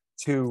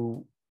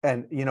to,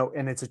 and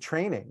it's a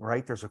training,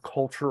 right? There's a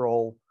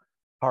cultural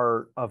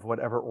part of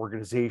whatever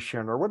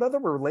organization or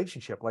whatever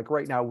relationship. Like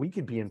right now, we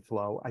could be in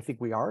flow. I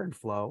think we are in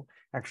flow,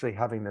 actually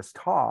having this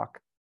talk.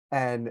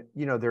 And,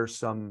 there's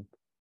some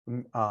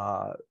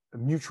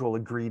mutual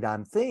agreed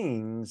on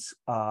things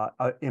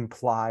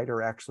implied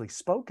or actually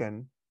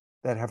spoken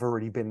that have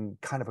already been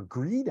kind of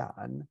agreed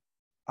on.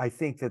 I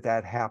think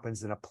that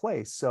happens in a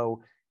place.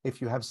 So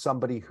if you have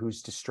somebody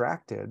who's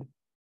distracted,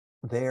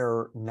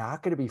 they're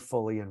not going to be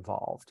fully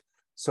involved.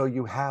 So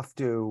you have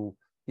to,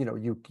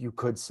 you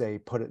could say,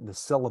 put it in the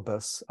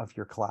syllabus of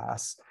your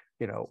class,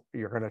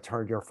 you're going to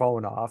turn your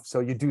phone off. So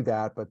you do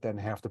that, but then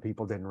half the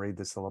people didn't read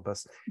the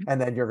syllabus. And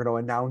then you're going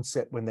to announce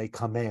it when they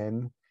come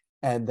in.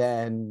 And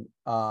then,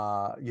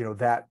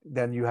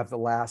 then you have the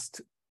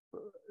last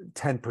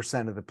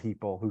 10% of the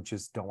people who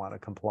just don't want to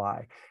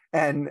comply.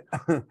 And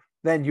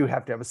then you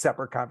have to have a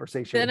separate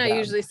conversation Then with I them.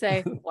 usually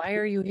say, why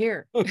are you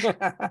here?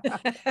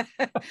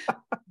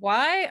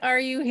 Why are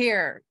you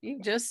here?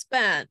 You just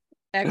spent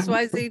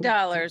XYZ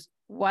dollars.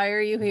 Why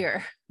are you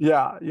here?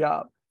 Yeah.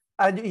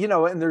 And,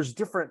 and there's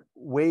different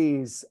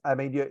ways. I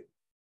mean,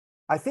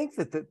 I think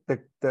that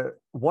the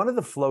one of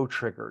the flow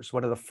triggers,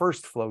 one of the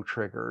first flow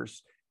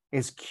triggers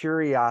is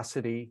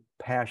curiosity,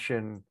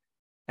 passion,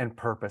 and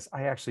purpose.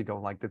 I actually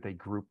don't like that they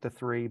group the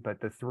three, but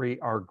the three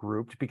are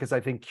grouped because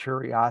I think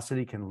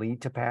curiosity can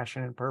lead to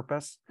passion and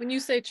purpose. When you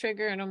say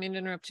trigger, I don't mean to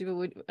interrupt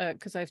you, but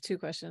because I have two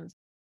questions.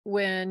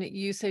 When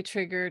you say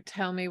trigger,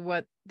 tell me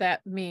what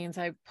that means.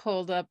 I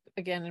pulled up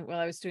again while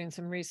I was doing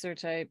some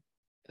research. I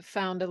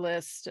found a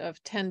list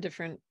of 10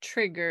 different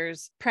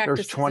triggers.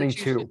 There's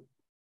 22.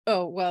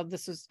 Oh, well,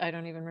 I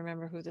don't even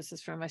remember who this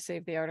is from. I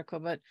saved the article,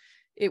 but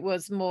it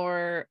was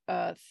more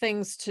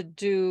things to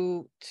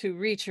do to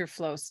reach your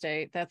flow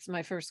state. That's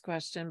my first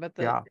question. But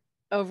the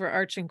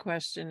overarching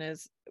question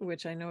is,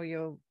 which I know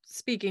you're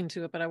speaking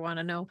to it, but I want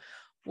to know,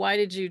 why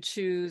did you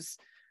choose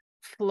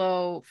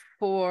flow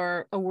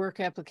for a work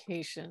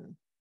application?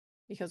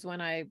 Because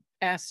when I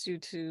asked you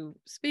to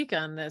speak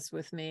on this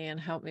with me and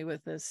help me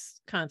with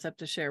this concept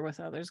to share with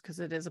others, because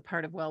it is a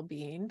part of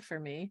well-being for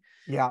me.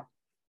 Yeah.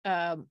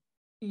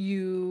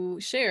 You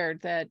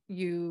shared that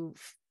you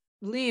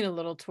lean a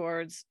little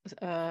towards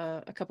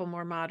a couple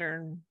more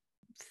modern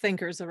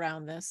thinkers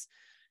around this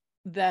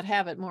that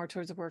have it more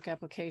towards a work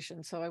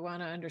application. So I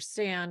want to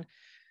understand.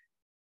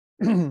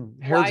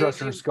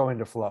 Hairdressers go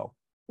into flow.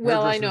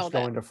 Well, I know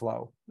that. Go into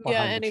flow.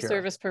 Yeah, any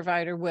service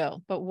provider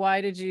will. But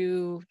why did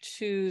you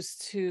choose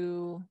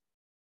to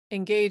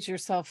engage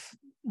yourself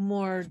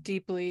more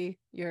deeply,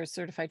 you're a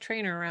certified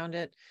trainer around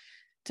it,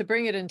 to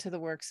bring it into the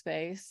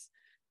workspace?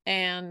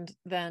 And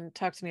then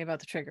talk to me about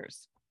the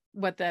triggers.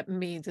 What that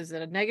means. Is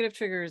it a negative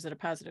trigger? Is it a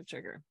positive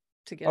trigger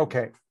to get?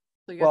 Okay.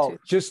 So well,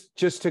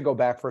 just to go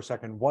back for a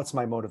second, what's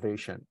my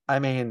motivation? I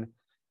mean,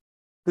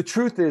 the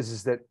truth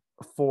is that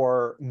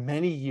for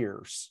many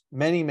years,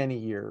 many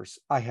years,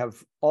 I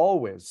have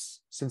always,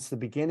 since the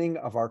beginning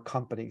of our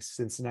company,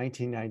 since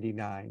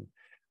 1999,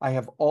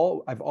 I've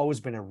always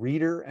been a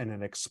reader and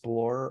an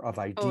explorer of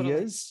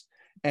ideas.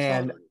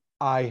 And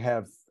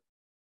I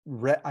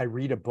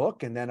read a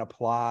book and then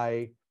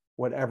apply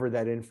whatever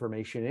that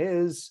information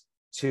is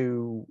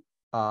to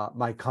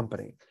my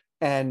company.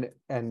 And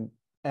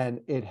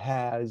it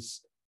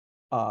has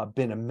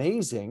been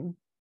amazing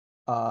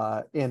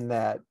in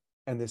that,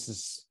 and this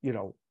is,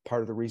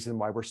 part of the reason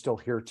why we're still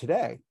here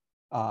today.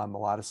 A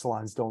lot of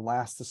salons don't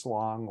last this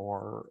long,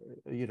 or,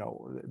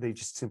 they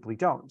just simply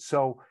don't.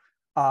 So,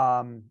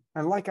 and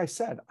like I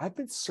said, I've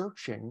been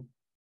searching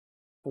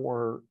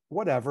for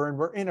whatever, and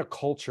we're in a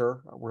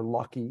culture, we're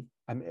lucky.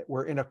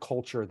 We're in a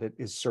culture that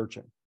is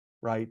searching,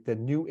 right? The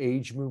new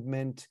age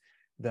movement,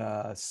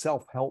 the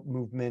self-help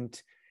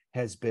movement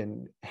has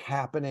been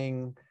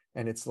happening,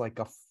 and it's like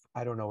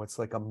it's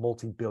like a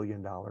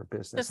multi-billion-dollar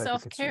business. The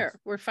self-care.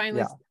 We're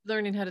finally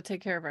learning how to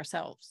take care of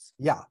ourselves.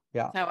 Yeah.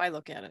 That's how I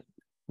look at it.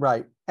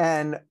 Right.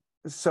 And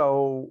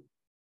so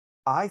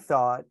I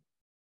thought,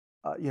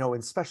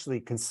 especially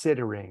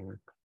considering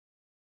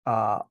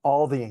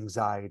all the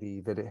anxiety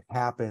that it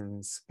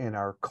happens in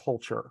our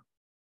culture,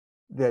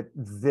 that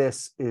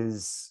this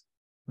is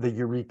the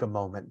eureka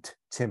moment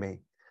to me.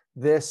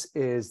 This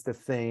is the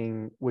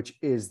thing which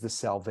is the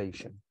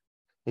salvation.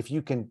 If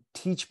you can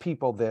teach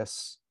people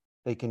this,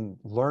 they can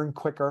learn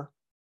quicker,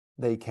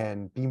 they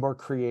can be more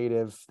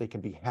creative, they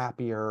can be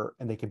happier,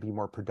 and they can be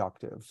more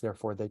productive.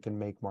 Therefore, they can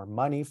make more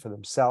money for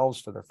themselves,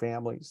 for their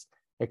families,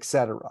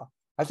 etc.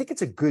 I think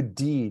it's a good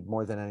deed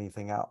more than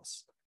anything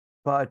else.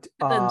 But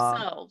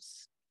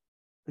themselves.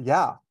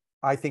 Yeah,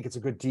 I think it's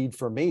a good deed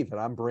for me that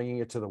I'm bringing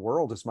it to the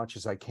world as much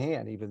as I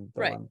can, even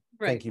though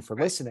thank you for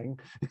listening.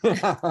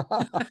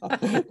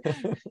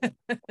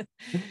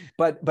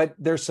 But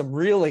there's some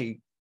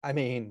really,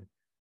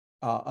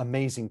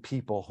 amazing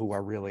people who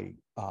are really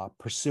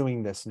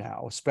pursuing this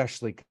now,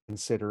 especially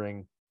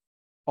considering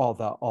all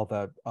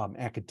the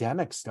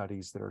academic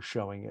studies that are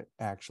showing it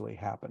actually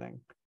happening.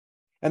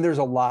 And there's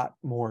a lot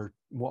more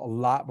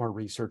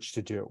research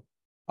to do.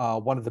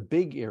 One of the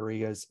big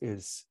areas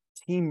is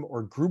team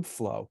or group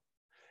flow.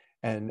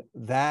 And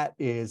that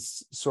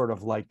is sort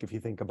of like, if you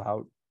think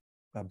about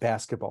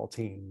basketball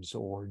teams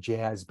or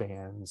jazz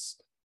bands,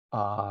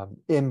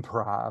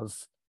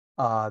 improv,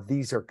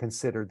 these are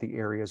considered the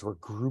areas where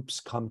groups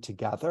come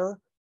together,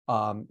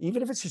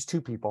 even if it's just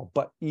two people,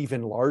 but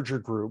even larger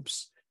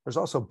groups. There's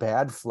also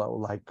bad flow,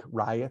 like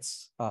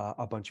riots,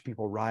 a bunch of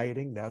people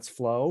rioting, that's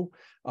flow.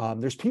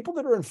 There's people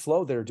that are in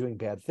flow that are doing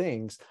bad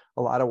things.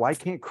 A lot of, why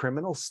can't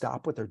criminals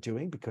stop what they're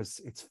doing? Because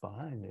it's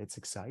fun, it's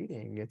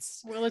exciting,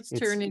 it's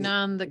turning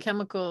on the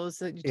chemicals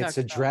that you it's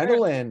talked about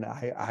earlier.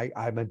 adrenaline.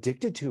 I'm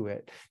addicted to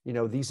it. You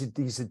know, these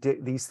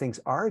things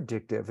are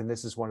addictive, and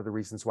this is one of the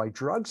reasons why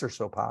drugs are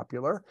so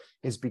popular,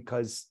 is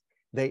because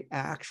they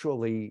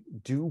actually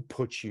do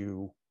put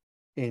you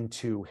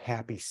into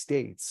happy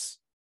states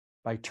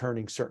by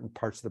turning certain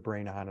parts of the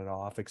brain on and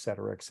off, et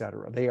cetera, et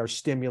cetera. They are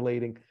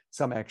stimulating.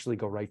 Some actually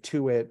go right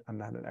to it. I'm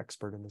not an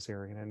expert in this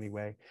area in any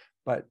way,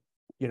 but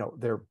you know,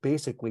 they're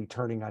basically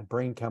turning on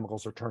brain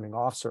chemicals or turning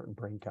off certain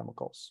brain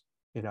chemicals,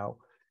 you know.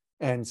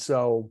 And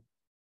so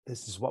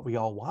this is what we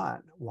all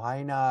want.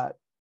 Why not?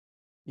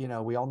 You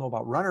know, we all know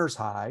about runner's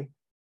high,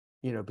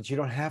 you know, but you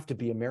don't have to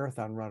be a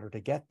marathon runner to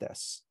get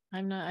this.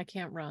 I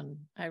can't run.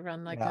 I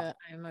run like Yeah.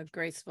 I'm a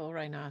graceful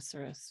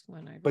rhinoceros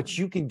when I But run.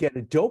 you can get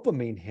a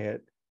dopamine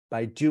hit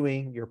by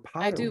doing your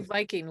I do pottery.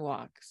 Viking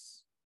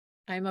walks.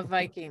 I'm a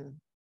Viking.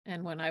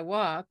 And when I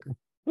walk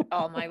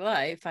all my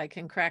life, I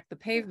can crack the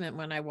pavement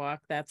when I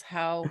walk. That's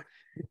how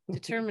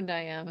determined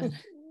I am. And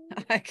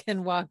I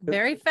can walk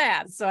very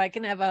fast. So I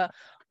can have a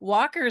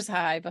walker's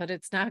high, but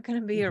it's not going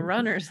to be a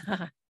runner's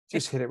high.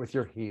 Just hit it with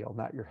your heel,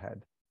 not your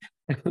head.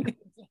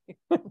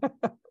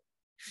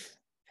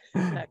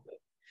 Exactly.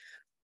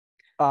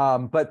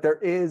 But there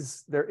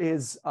is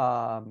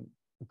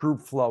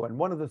group flow, and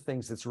one of the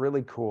things that's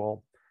really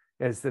cool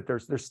is that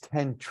there's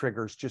 10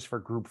 triggers just for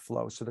group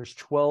flow. So there's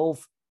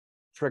 12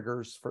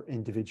 triggers for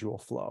individual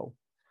flow,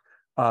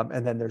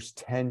 and then there's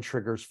 10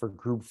 triggers for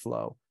group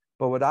flow.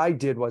 But what I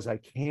did was I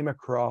came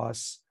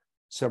across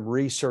some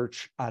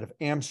research out of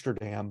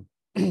Amsterdam.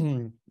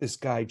 This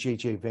guy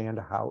JJ Van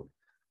de Hout,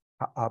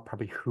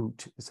 probably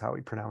Hoot is how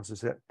he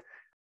pronounces it,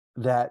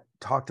 that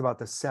talked about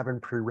the 7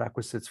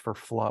 prerequisites for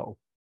flow,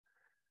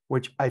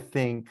 which I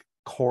think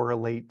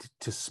correlate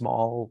to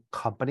small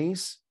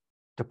companies,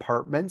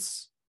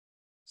 departments,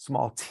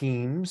 small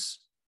teams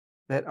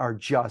that are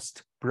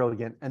just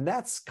brilliant. And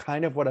that's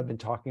kind of what I've been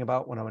talking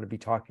about when I'm going to be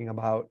talking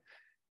about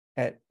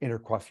at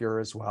Intercoiffure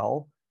as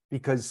well,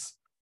 because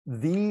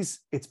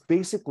it's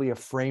basically a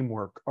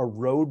framework, a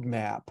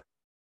roadmap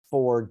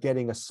for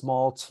getting a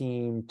small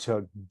team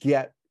to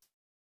get.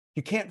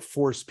 You can't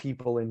force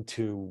people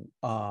into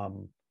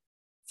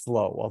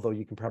flow, although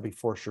you can probably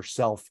force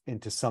yourself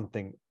into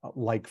something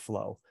like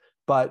flow.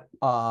 But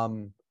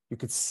you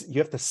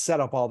have to set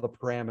up all the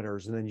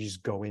parameters and then you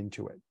just go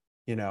into it,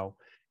 you know.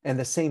 And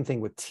the same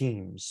thing with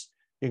teams.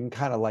 You can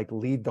kind of like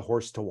lead the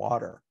horse to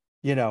water,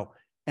 you know,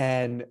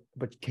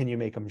 but can you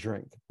make them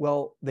drink?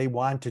 Well, they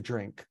want to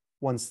drink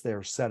once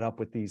they're set up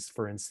with these,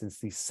 for instance,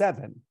 these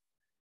 7,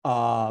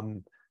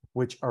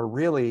 which are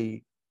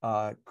really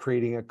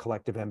creating a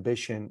collective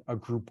ambition, a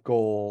group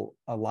goal,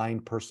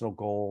 aligned personal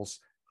goals,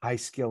 high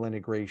skill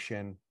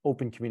integration,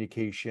 open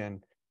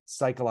communication,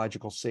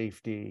 psychological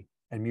safety,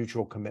 and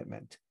mutual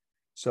commitment.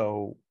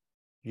 So,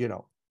 you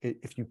know,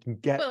 if you can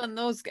get. Well, and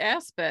those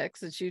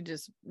aspects that you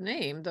just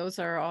named, those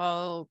are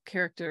all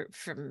character,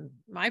 from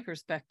my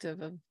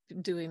perspective of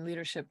doing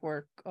leadership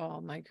work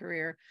all my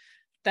career.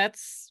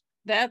 That's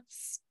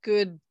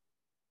good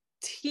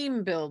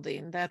team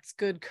building. That's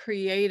good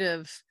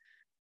creative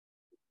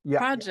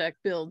project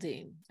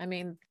building. I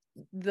mean,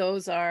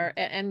 those are,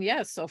 and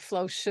yes, so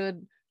flow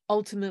should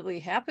ultimately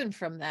happen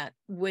from that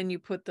when you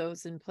put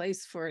those in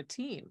place for a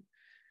team.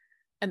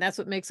 And that's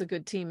what makes a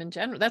good team in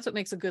general. That's what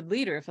makes a good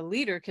leader. If a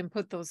leader can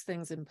put those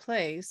things in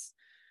place,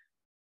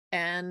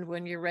 and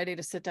when you're ready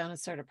to sit down and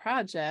start a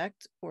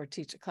project or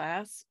teach a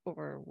class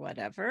or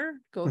whatever,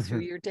 go through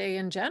your day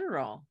in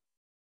general,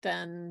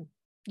 then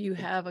you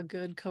have a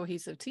good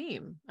cohesive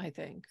team, I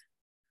think.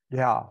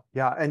 Yeah.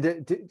 And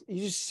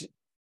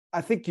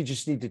I think you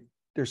just need to,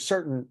 there's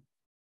certain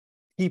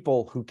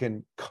people who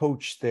can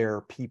coach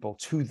their people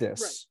to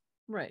this.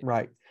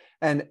 Right.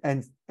 And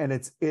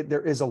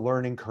there is a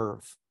learning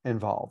curve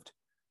involved.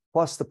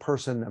 Plus the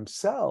person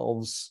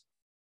themselves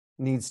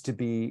needs to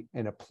be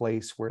in a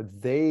place where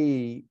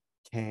they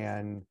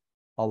can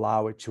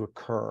allow it to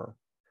occur.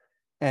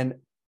 And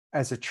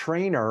as a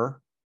trainer,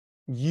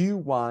 you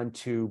want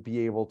to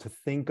be able to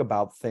think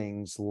about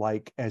things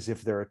like as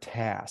if they're a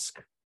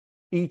task.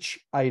 Each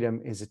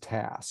item is a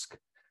task.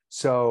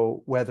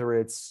 So whether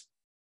it's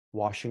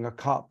washing a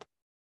cup,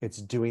 it's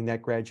doing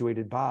that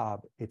graduated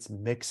bob, it's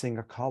mixing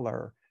a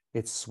color,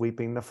 it's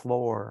sweeping the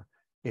floor,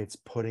 it's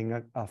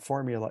putting a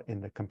formula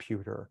in the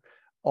computer.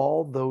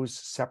 All those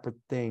separate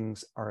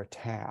things are a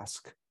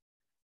task.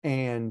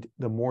 And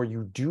the more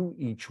you do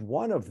each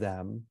one of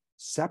them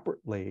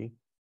separately,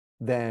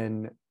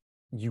 then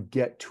you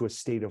get to a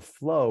state of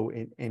flow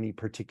in any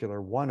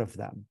particular one of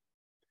them.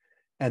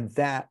 And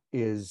that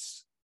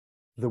is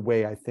the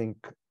way I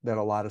think that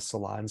a lot of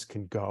salons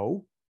can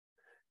go.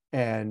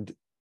 And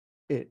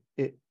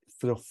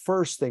for the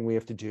first thing we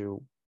have to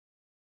do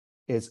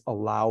is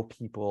allow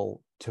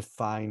people to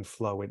find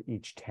flow in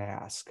each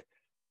task,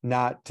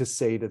 not to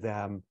say to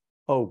them,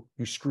 oh,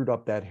 you screwed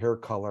up that hair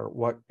color.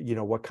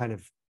 What kind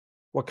of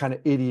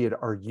idiot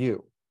are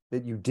you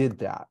that you did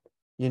that?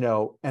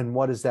 And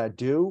what does that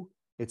do?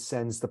 It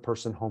sends the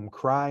person home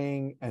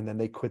crying, and then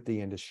they quit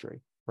the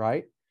industry,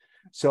 right?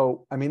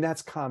 So, I mean,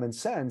 that's common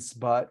sense,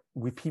 but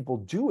people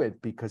do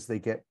it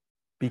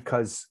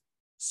because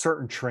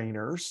certain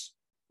trainers,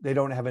 they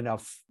don't have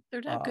enough.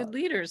 They're not good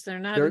leaders. They're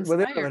not They don't have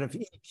inspired. enough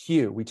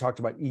EQ. We talked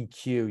about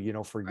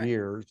EQ, for Right.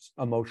 years,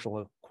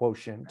 emotional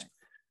quotient.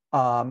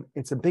 Right.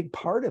 It's a big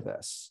part of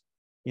this.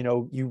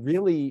 You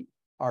really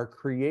are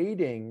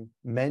creating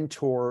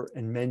mentor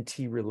and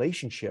mentee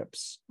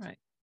relationships, Right.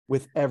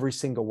 with every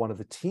single one of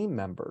the team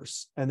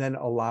members, and then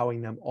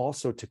allowing them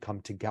also to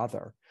come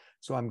together.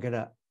 So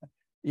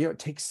it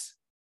takes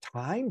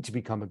time to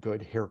become a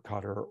good hair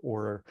cutter,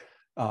 or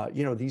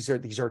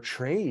these are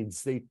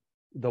trades.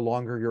 The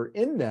longer you're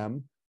in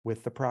them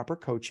with the proper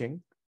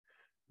coaching,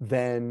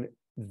 then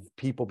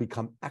people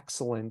become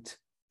excellent.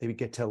 They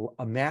get to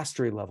a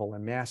mastery level,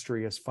 and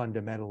mastery is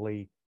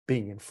fundamentally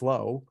being in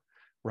flow,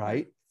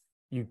 right?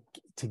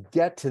 To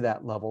get to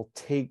that level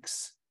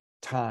takes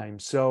time.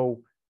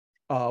 So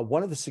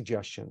one of the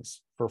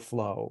suggestions for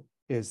flow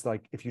is,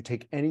 like, if you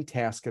take any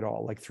task at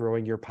all, like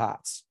throwing your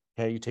pots,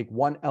 okay, you take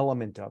one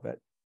element of it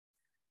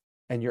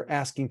and you're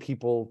asking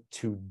people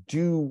to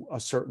do a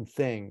certain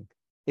thing.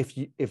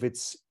 If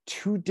it's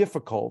too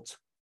difficult,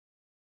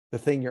 the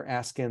thing you're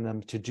asking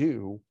them to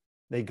do,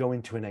 they go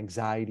into an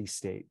anxiety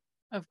state.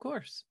 Of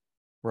course.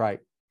 Right.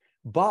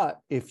 But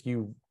if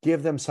you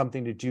give them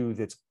something to do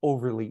that's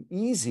overly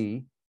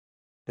easy,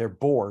 they're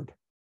bored.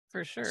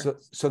 For sure.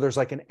 So there's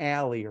like an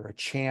alley or a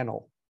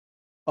channel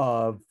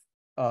of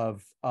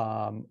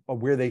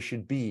where they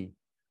should be.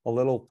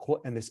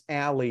 And this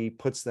alley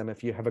puts them,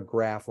 if you have a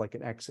graph, like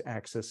an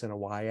x-axis and a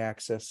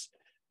y-axis,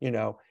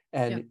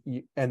 and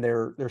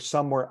they're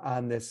somewhere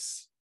on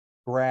this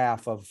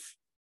graph of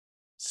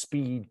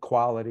speed,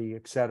 quality,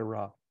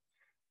 etc.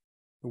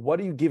 What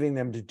are you giving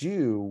them to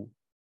do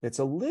that's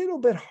a little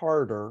bit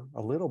harder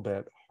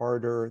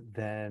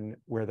than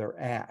where they're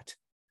at,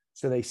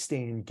 so they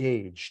stay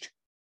engaged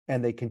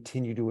and they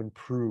continue to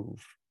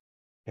improve?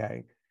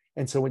 Okay.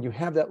 And so when you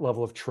have that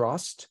level of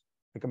trust,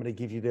 like, I'm going to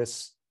give you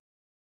this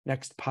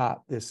next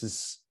pot. This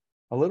is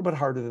a little bit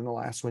harder than the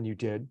last one you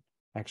did.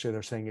 Actually,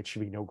 they're saying it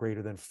should be no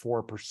greater than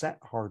 4%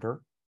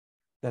 harder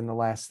than the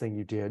last thing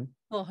you did.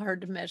 A little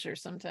hard to measure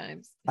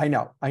sometimes. I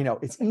know.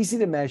 It's easy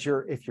to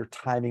measure if you're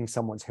timing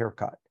someone's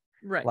haircut.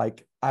 Right.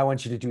 Like, I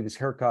want you to do this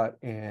haircut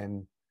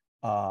in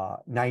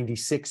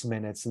 96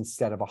 minutes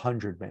instead of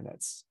 100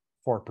 minutes,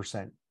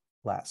 4%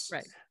 less.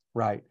 Right.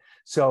 Right.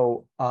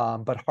 So,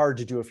 but hard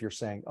to do if you're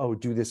saying, oh,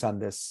 do this on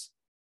this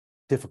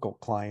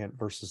difficult client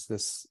versus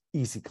this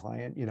easy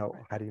client.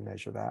 How do you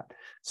measure that?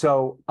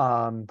 So,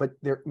 but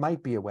there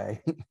might be a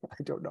way.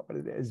 I don't know what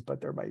it is,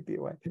 but there might be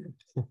a way.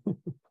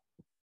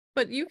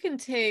 But you can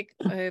take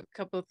a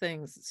couple of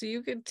things. So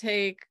you could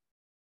take,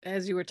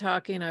 as you were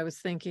talking, I was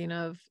thinking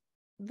of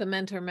the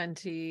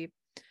mentor-mentee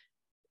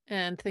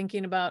and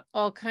thinking about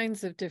all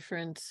kinds of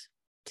different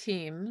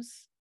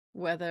teams,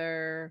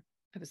 whether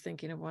I was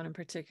thinking of one in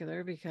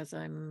particular because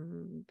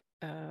I'm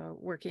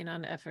working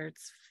on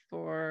efforts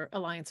for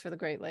Alliance for the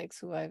Great Lakes,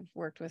 who I've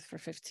worked with for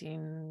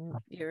 15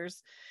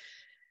 years.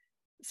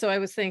 So I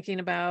was thinking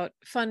about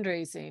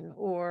fundraising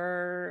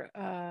or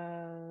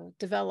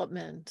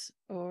development,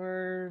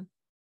 or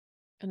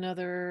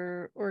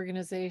another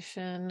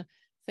organization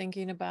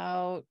thinking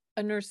about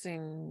a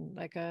nursing,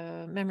 like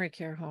a memory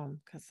care home,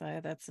 because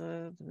that's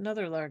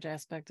another large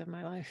aspect of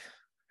my life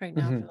right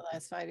now for the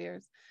last 5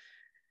 years.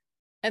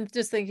 And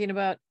just thinking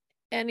about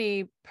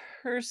any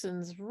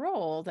person's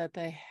role that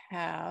they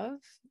have,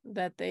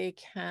 that they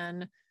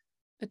can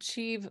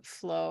achieve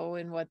flow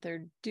in what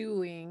they're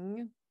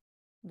doing,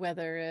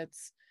 whether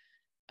it's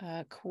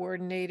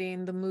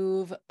coordinating the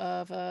move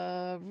of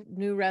a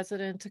new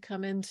resident to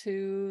come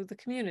into the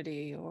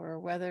community, or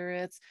whether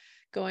it's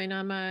going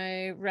on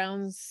my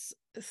rounds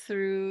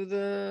through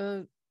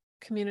the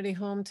community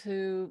home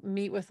to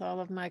meet with all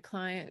of my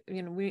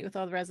meet with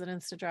all the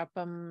residents to drop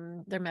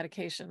them their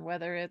medication,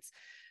 whether it's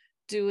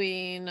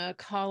doing a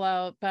call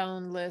out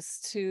bound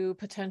list to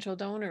potential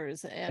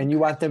donors, and you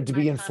want them to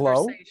be in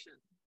flow,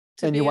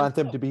 and you want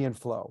them to be in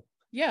flow.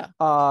 Yeah.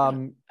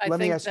 Let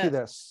me ask you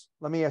this.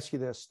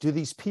 Do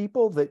these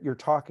people that you're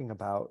talking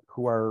about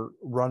who are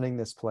running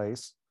this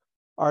place,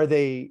 do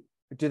you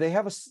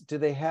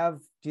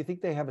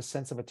think they have a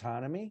sense of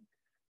autonomy?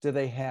 Do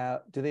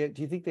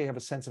you think they have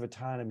a sense of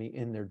autonomy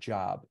in their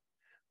job?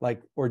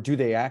 Like, or do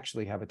they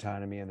actually have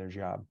autonomy in their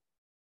job?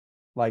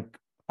 Like,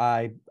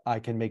 I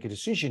can make a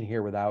decision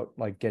here without,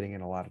 like, getting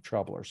in a lot of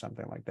trouble or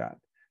something like that.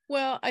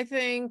 Well, I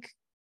think,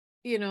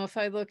 if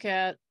I look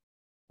at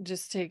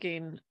just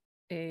taking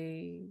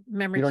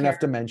memory You don't care, have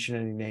to mention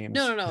any names.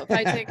 no, if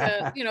I take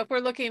if we're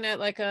looking at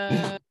like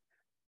a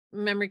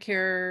memory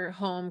care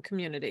home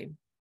community,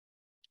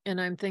 and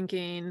I'm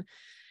thinking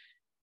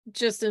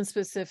just in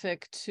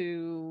specific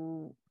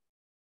to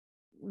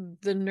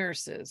the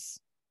nurses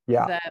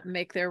Yeah, that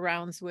make their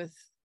rounds with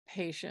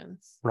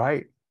patients.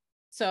 right.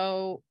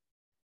 So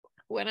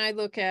when I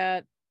look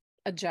at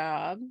a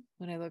job,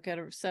 when I look at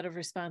a set of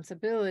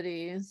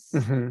responsibilities,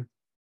 Mhm.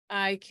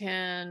 I'm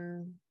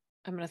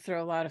going to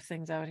throw a lot of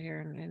things out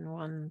here in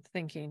one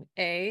thinking.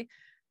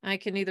 I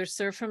can either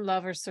serve from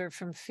love or serve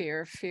from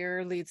fear.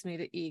 Fear leads me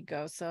to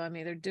ego. So I'm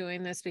either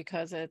doing this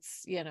because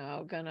it's,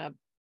 going to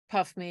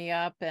puff me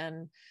up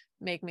and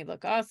make me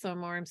look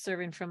awesome, or I'm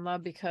serving from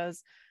love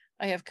because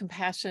I have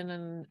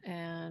compassion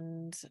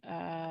and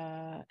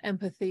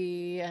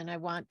empathy, and I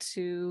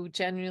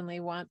genuinely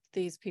want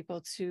these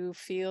people to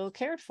feel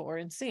cared for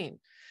and seen.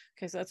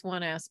 Okay, so that's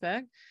one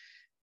aspect.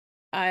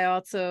 I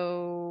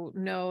also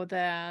know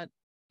that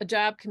a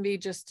job can be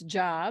just a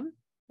job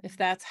if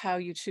that's how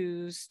you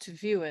choose to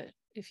view it.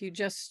 If you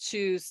just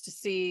choose to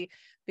see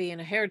being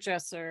a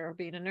hairdresser or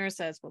being a nurse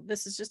as, well,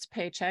 this is just a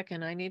paycheck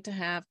and I need to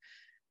have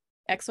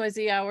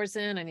XYZ hours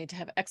in, I need to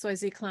have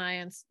XYZ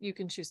clients, you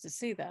can choose to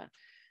see that.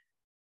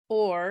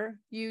 Or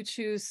you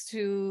choose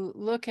to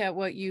look at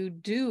what you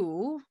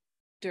do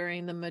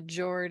during the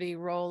majority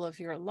role of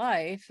your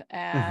life Mhm.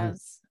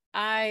 as,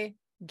 I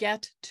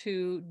get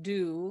to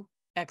do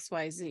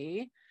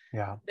XYZ.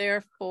 Yeah.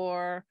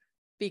 Therefore,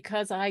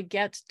 because I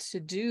get to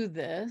do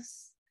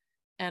this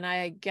and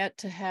I get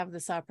to have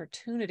this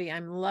opportunity,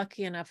 I'm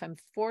lucky enough, I'm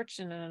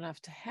fortunate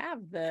enough to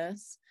have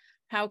this.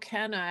 How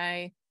can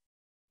I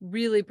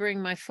really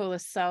bring my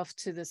fullest self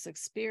to this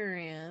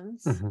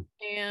experience Mhm.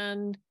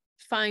 and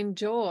find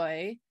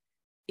joy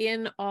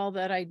in all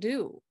that I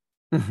do?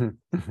 Mhm.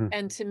 Mhm.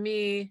 And to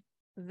me,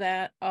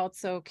 that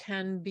also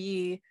can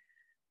be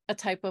a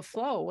type of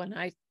flow when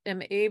I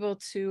am able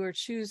to or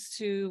choose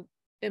to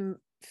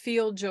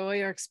feel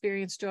joy or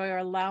experience joy or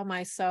allow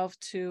myself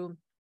to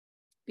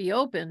be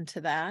open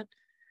to that,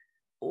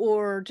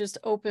 or just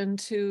open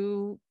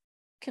to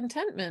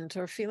contentment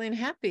or feeling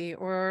happy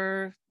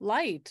or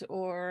light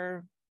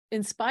or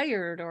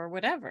inspired or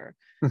whatever.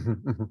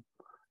 Mhm. Mhm.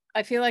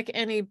 I feel like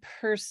any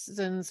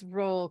person's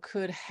role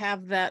could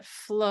have that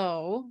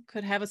flow,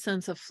 could have a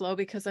sense of flow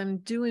because I'm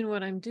doing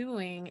what I'm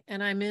doing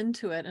and I'm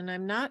into it and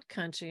I'm not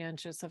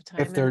conscientious of If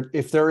time. And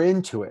they're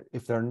into it,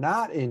 if they're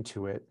not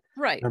into it,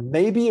 right, there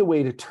may be a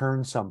way to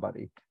turn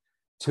somebody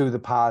to the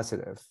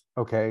positive.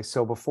 Okay.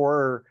 So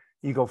before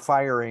you go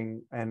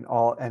firing and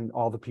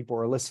all the people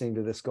who are listening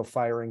to this go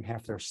firing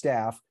half their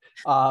staff,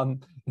 um,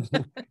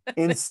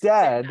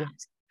 instead,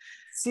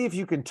 see if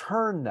you can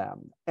turn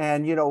them.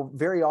 And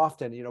very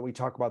often, we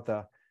talk about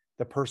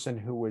the person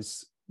who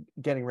was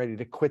getting ready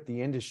to quit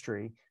the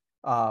industry,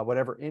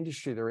 whatever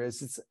industry there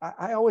is.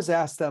 I always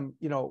ask them,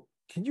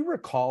 can you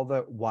recall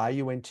why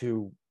you went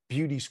to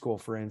beauty school,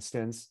 for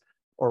instance,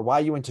 or why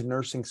you went to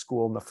nursing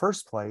school in the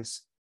first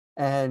place?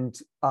 And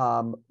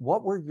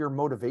what were your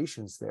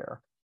motivations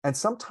there? And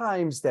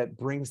sometimes that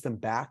brings them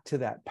back to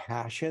that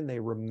passion. They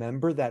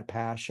remember that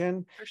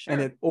passion, for and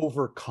sure. it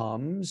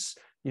overcomes,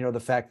 the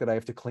fact that I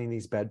have to clean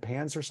these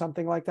bedpans or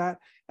something like that.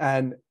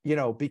 And,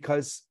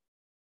 because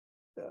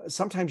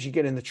sometimes you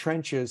get in the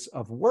trenches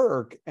of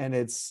work and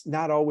it's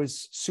not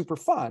always super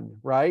fun,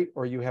 right?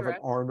 Or you have an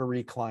Correct.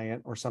 ornery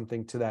client or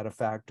something to that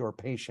effect, or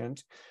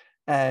patient,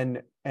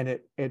 and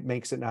it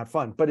makes it not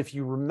fun. But if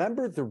you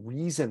remember the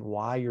reason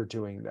why you're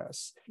doing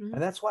this, Mhm.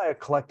 and that's why a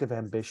collective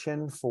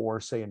ambition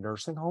for, say, a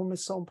nursing home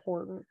is so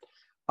important,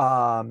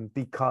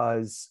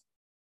 because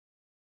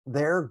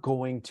they're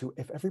going to,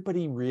 if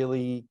everybody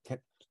really can,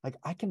 like,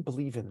 I can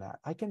believe in that.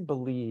 I can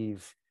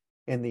believe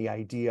in the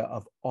idea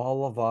of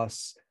all of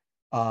us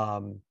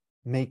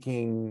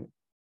making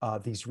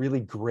these really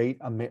great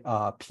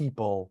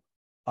people,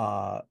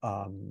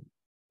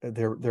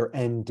 their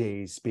end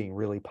days being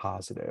really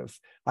positive.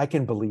 I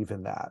can believe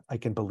in that. I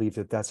can believe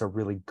that that's a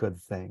really good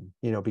thing,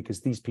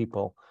 because these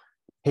people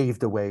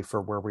paved the way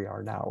for where we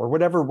are now, or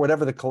whatever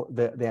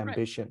the Right.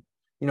 ambition,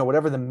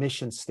 whatever the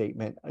mission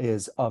statement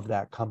is of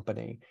that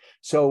company.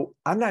 So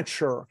I'm not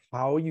sure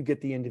how you get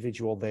the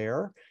individual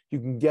there. You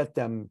can get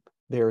them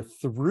there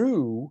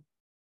through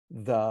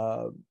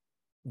the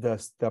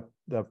the the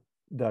the,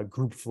 the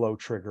group flow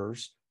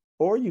triggers,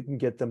 or you can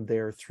get them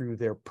there through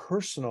their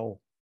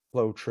personal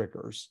flow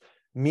triggers,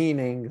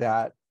 meaning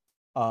that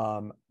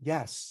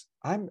yes,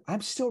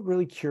 I'm still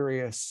really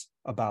curious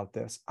about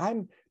this.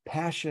 I'm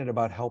passionate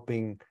about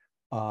helping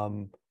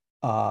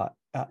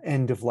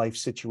end of life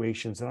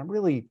situations, and I'm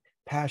really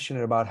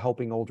passionate about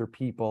helping older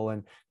people,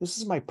 and this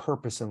is my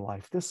purpose in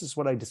life. This is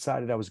what I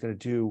decided I was going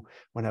to do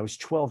when I was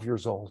 12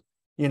 years old,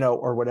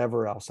 or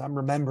whatever else. I'm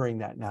remembering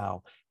that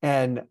now.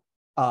 And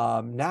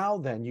now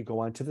then you go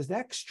on to the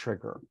next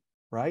trigger,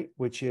 right?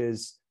 Which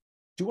is,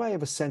 do I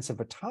have a sense of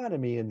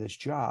autonomy in this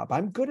job?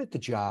 I'm good at the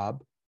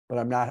job, but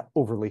I'm not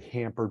overly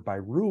hampered by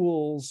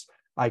rules.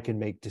 I can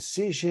make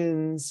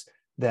decisions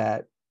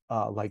that,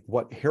 like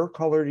what hair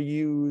color to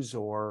use,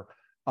 or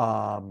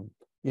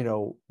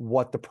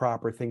what the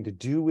proper thing to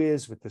do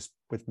is with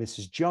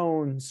Mrs.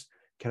 Jones.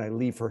 Can I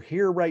leave her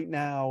here right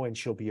now and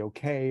she'll be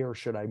okay? Or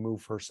should I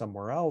move her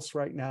somewhere else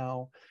right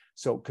now?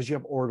 So, because you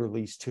have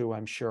orderlies too,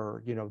 I'm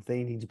sure,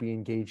 they need to be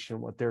engaged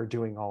in what they're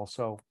doing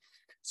also.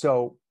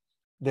 So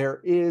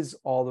there is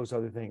all those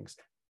other things.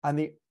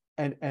 And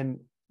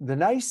the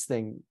nice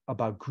thing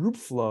about group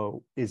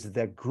flow is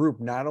that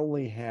group not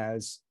only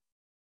has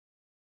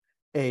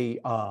a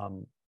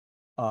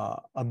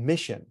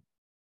mission,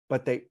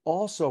 but they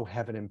also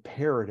have an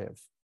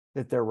imperative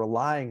that they're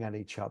relying on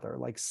each other.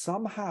 Like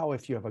somehow,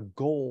 if you have a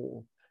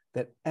goal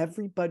that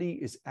everybody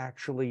is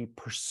actually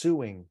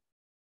pursuing,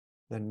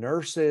 the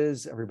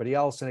nurses, everybody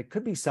else, and it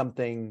could be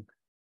something,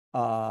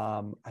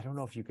 I don't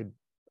know if you could,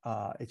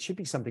 it should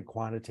be something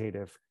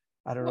quantitative.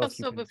 I don't know Well, if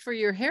you so, can. but for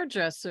your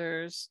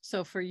hairdressers,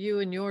 so for you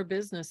and your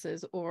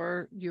businesses,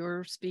 or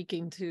you're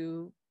speaking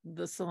to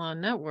the salon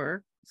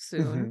network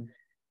soon,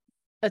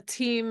 Mhm.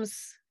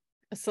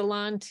 a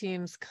salon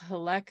team's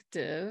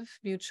collective,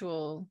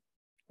 mutual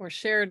or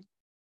shared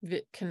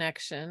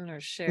connection or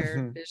shared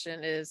Mhm.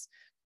 vision is,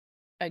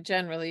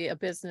 generally a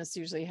business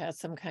usually has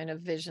some kind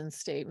of vision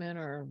statement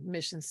or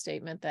mission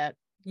statement that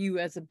you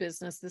as a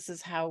business, this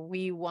is how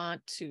we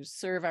want to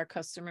serve our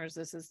customers.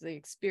 This is the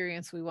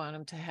experience we want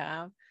them to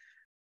have.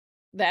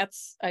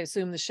 That's, I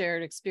assume, the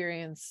shared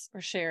experience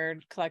or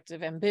shared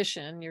collective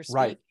ambition you're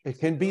Right. speaking It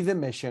can be to. the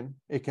mission.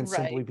 It can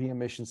Right. simply be a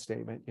mission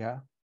statement.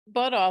 Yeah.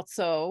 But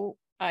also,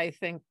 I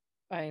think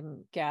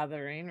I'm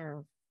gathering,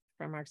 or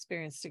from our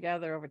experience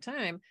together over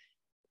time,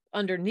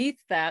 underneath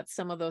that,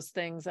 some of those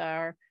things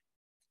are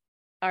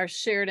our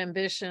shared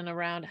ambition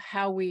around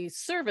how we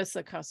service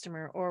a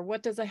customer, or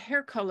what does a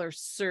hair color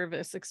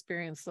service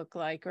experience look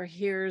like, or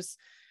here's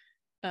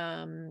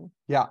Yeah.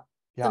 Yeah.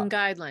 some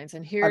guidelines,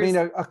 and I mean,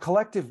 here's,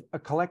 a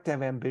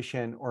collective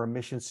ambition or a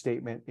mission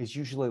statement is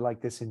usually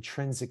like this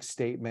intrinsic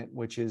statement,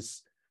 which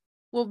is,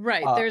 well,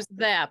 right, uh, there's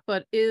that,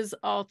 but is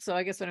also,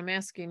 I guess what I'm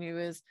asking you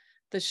is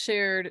the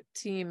shared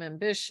team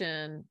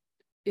ambition,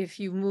 if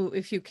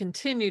you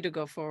continue to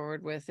go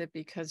forward with it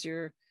because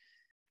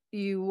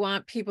you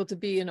want people to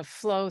be in a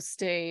flow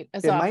state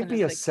as it might often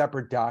be as a they,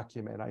 separate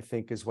document, I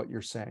think is what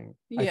you're saying.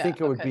 I yeah, think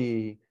okay,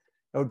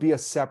 it would be a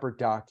separate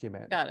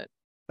document. got it,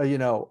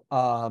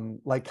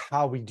 Like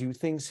how we do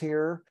things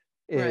here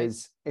right,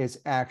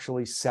 is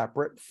actually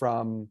separate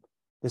from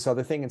this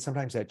other thing, and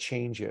sometimes that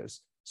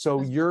changes.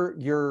 So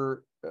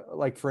you're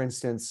like, for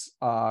instance,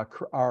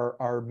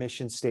 our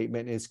mission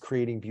statement is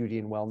creating beauty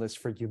and wellness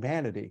for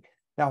humanity.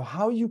 Now,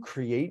 how you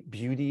create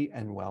beauty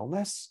and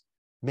wellness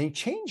may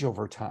change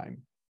over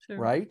time, sure,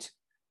 right?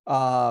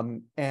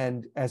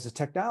 And as the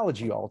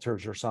technology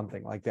alters or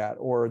something like that,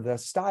 or the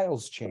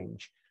styles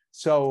change.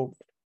 So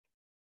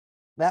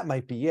that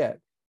might be it.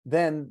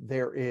 Then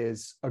there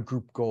is a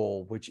group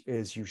goal, which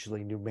is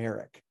usually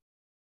numeric.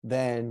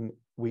 Then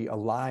we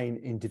align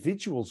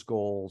individuals'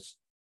 goals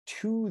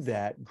to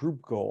that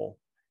group goal.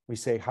 We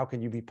say, how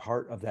can you be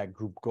part of that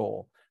group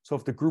goal? So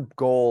if the group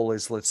goal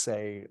is, let's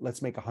say,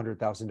 let's make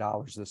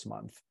 $100,000 this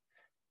month,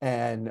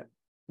 and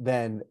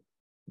then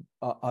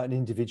an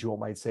individual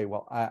might say,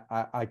 well,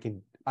 I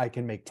can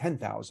make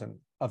 10,000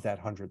 of that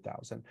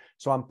 100,000.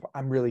 So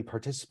I'm really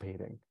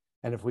participating.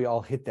 And if we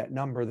all hit that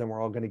number, then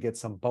we're all going to get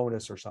some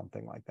bonus or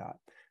something like that.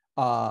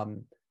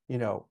 And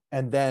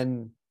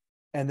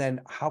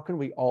then how can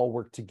we all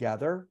work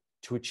together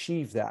to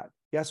achieve that?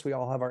 Yes, we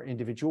all have our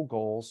individual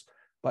goals,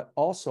 but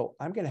also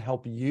I'm going to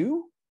help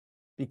you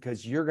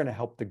because you're going to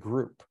help the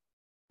group,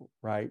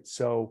 right?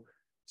 So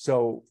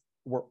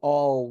we're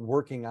all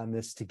working on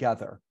this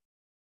together.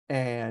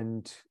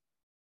 And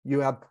you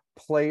have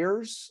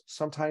players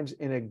sometimes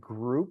in a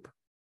group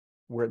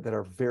that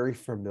are very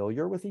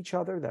familiar with each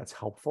other. That's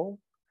helpful.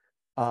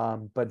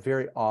 But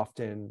very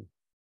often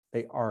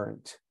they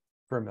aren't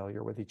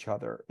familiar with each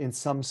other. In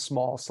some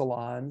small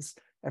salons,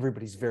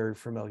 everybody's very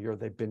familiar.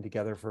 They've been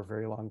together for a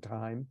very long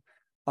time.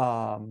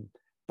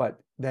 But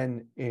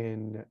then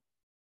in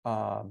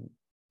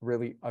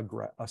really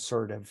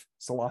assertive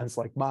salons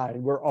like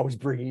mine, we're always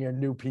bringing in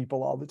new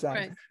people all the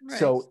time. right,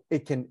 So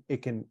it can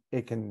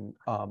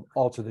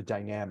alter the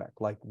dynamic.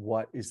 Like,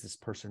 what is this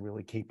person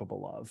really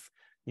capable of?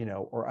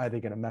 Or are they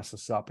going to mess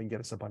us up and get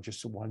us a bunch of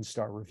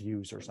 1-star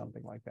reviews or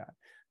something like that?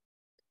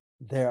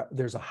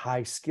 There's a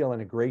high skill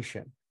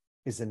integration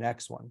is the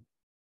next one,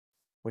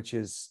 which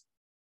is,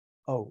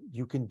 oh,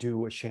 you can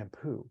do a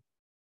shampoo.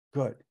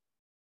 Good.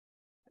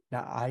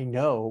 Now I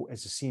know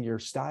as a senior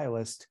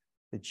stylist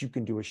that you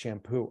can do a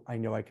shampoo. I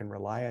know I can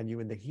rely on you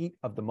in the heat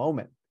of the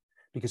moment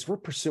because we're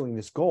pursuing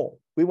this goal.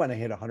 We want to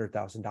hit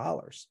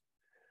 $100,000.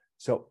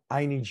 So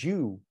I need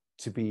you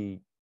to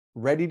be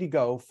ready to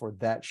go for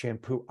that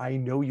shampoo. I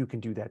know you can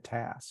do that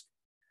task,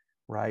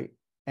 right?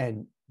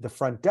 And the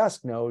front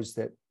desk knows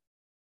that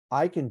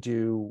I can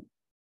do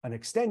an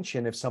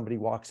extension if somebody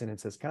walks in and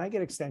says, can I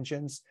get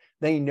extensions?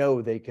 They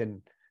know they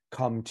can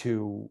come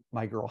to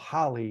my girl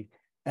Holly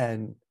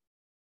and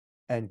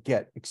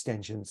get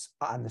extensions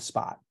on the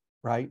spot,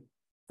 right?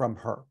 From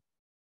her,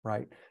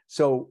 right?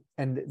 So,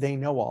 and they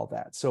know all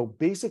that. So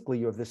basically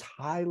you have this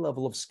high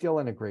level of skill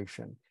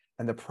integration.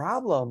 And the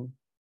problem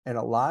in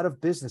a lot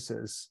of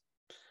businesses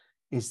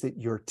is that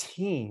your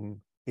team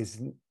is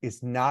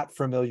not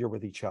familiar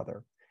with each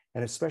other.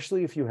 And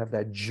especially if you have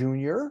that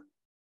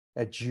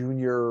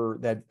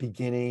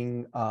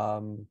beginning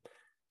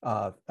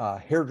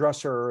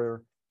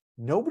hairdresser,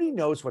 nobody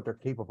knows what they're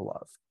capable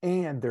of.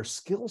 And their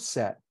skill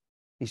set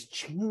is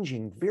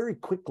changing very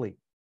quickly,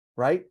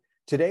 right?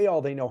 Today,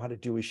 all they know how to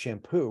do is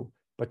shampoo.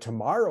 But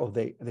tomorrow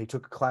they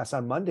took a class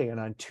on Monday, and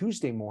on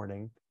Tuesday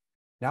morning,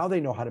 now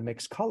they know how to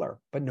mix color,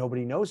 but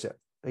nobody knows it.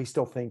 They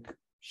still think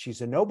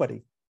she's a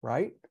nobody,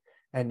 right?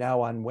 And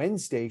now on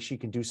Wednesday, she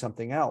can do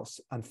something else.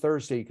 On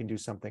Thursday, you can do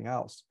something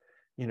else,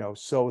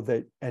 so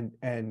that,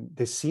 and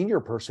the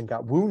senior person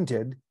got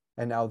wounded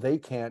and now they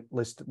can't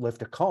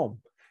lift a comb.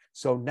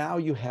 So now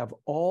you have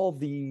all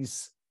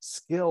these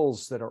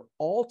skills that are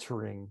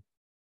altering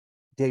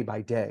day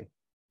by day,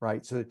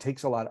 right? So it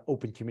takes a lot of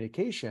open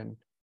communication,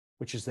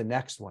 which is the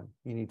next one.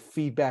 You need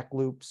feedback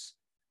loops.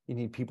 You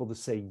need people to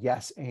say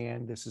yes,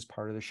 and this is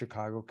part of the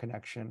Chicago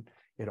connection.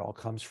 It all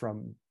comes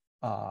from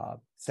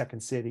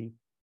Second City.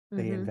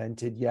 They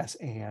invented yes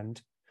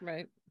and.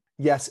 Right.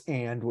 Yes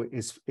and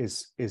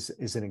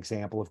is an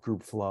example of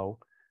group flow,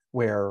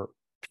 where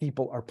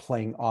people are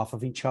playing off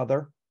of each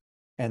other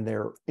and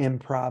they're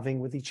improvising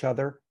with each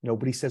other.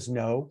 Nobody says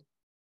no.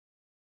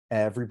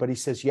 Everybody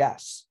says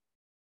yes.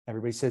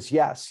 Everybody says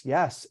yes,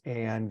 yes,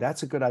 and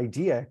that's a good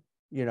idea,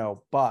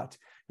 but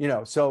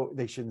so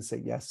they shouldn't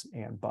say yes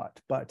and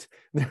but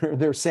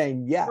they're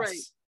saying yes. Right.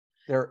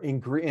 They're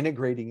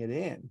integrating it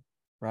in,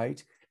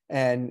 right?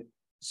 And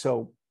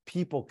so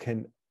people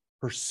can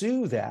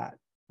pursue that,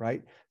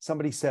 right?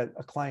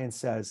 A client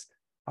says,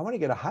 I want to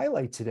get a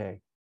highlight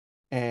today.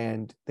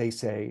 And they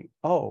say,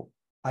 oh,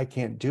 I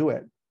can't do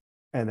it.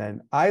 And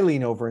then I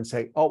lean over and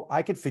say, oh,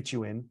 I could fit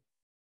you in,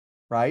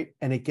 right?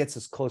 And it gets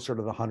us closer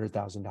to the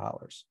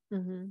 $100,000.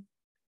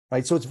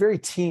 Right. So it's very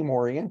team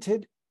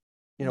oriented,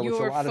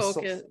 your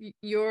focus,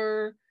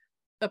 your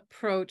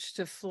approach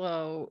to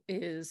flow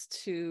is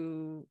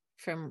to,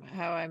 from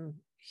how I'm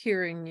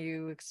hearing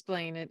you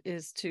explain it,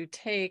 is to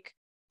take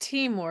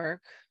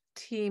teamwork,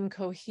 team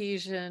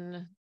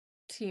cohesion,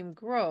 team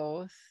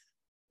growth,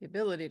 the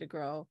ability to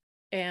grow,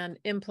 and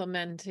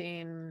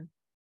implementing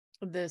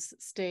this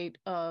state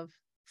of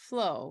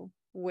flow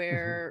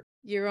where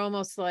you're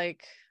almost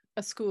like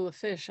a school of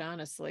fish,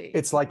 honestly.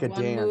 It's like a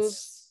dance.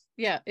 Moves,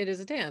 yeah, it is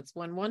a dance.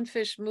 When one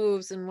fish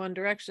moves in one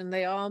direction,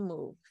 they all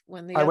move.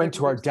 I went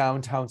to our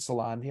downtown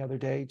salon the other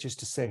day just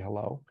to say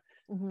hello.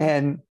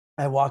 And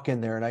I walk in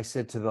there and I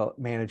said to the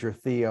manager,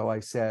 Theo,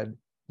 I said,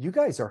 you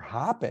guys are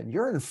hopping.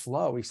 You're in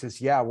flow. He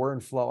says, yeah, we're in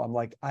flow. I'm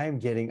like, I am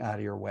getting out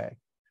of your way.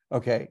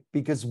 Okay.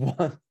 Because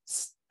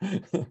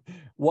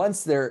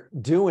once they're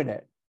doing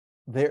it,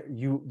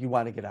 you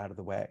want to get out of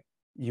the way.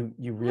 You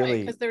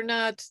really, because they're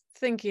not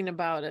thinking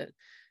about it.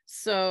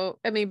 So,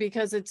 I mean,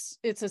 because it's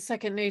a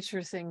second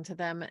nature thing to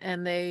them,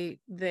 and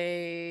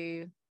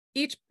they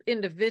each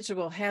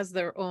individual has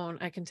their own.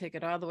 I can take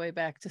it all the way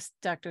back to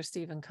Dr.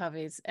 Stephen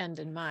Covey's end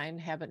in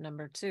mind, habit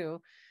number 2.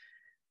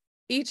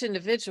 Each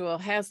individual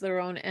has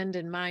their own end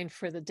in mind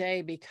for the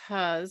day,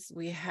 because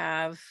we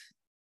have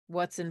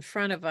what's in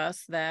front of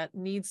us that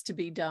needs to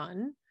be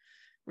done,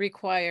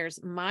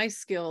 requires my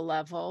skill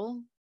level.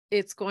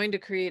 It's going to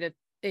create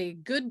a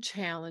good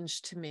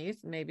challenge to me,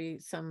 maybe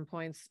some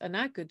points a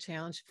not good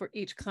challenge for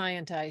each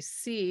client I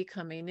see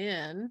coming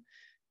in.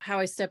 How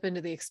I step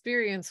into the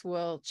experience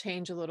will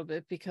change a little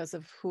bit because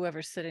of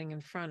whoever's sitting in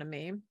front of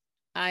me.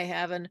 I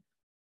have an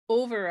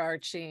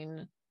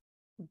overarching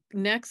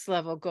next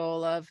level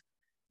goal of,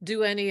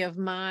 do any of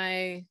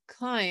my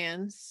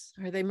clients,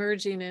 are they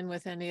merging in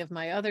with any of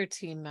my other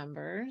team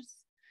members?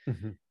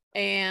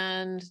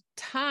 And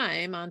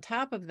time on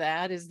top of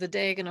that, is the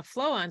day going to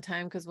flow on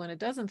time? Because when it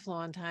doesn't flow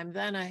on time,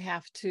 then I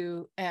have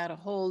to add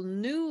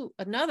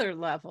another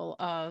level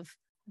of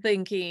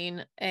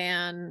thinking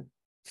and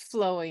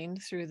flowing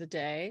through the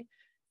day.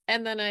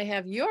 And then I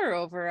have your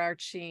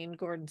overarching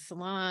Gordon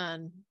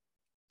Salon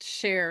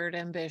shared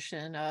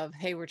ambition of,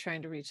 hey, we're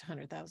trying to reach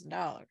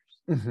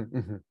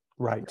 $100,000.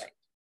 Right.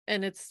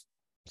 And it's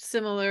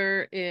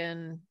similar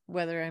in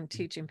whether I'm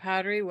teaching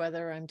pottery,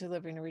 whether I'm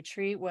delivering a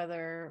retreat,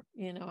 whether,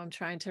 I'm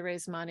trying to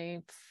raise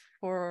money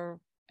for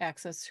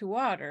access to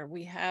water.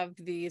 We have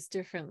these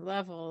different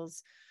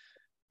levels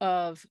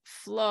of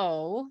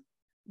flow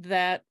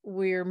that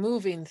we're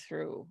moving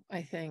through,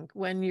 I think,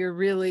 when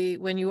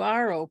you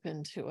are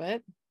open to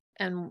it.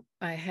 And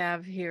I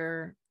have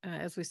here,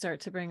 as we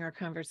start to bring our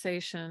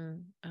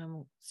conversation,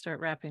 start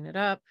wrapping it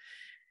up,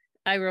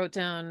 I wrote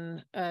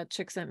down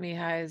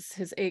Csikszentmihalyi's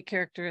his 8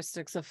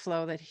 characteristics of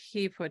flow that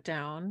he put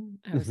down.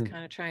 I was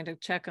kind of trying to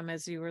check them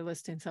as you were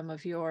listing some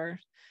of your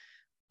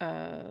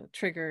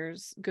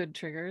triggers, good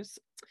triggers.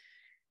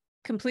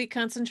 Complete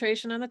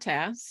concentration on the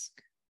task,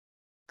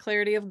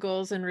 clarity of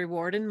goals and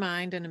reward in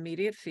mind and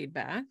immediate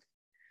feedback,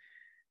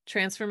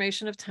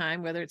 transformation of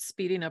time, whether it's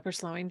speeding up or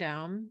slowing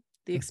down.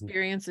 The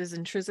experience is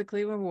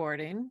intrinsically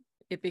rewarding.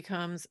 it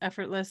becomes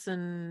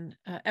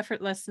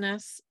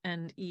effortlessness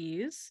and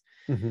ease.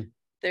 Mhm.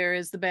 There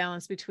is the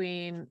balance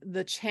between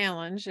the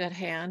challenge at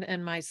hand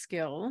and my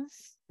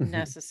skills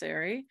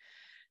necessary.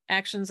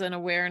 Actions and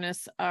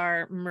awareness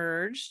are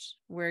merged,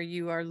 where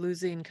you are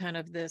losing kind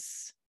of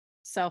this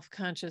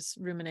self-conscious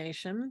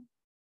rumination.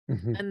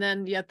 Mhm. And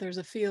then yet there's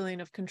a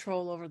feeling of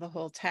control over the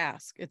whole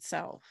task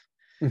itself.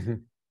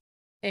 Mhm.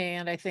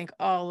 And I think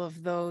all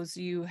of those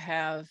you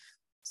have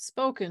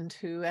spoken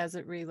to as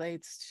it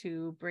relates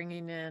to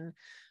bringing in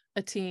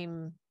a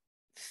team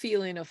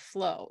feeling of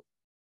flow.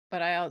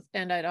 But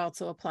it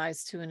also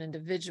applies to an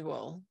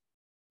individual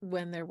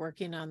when they're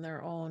working on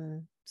their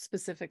own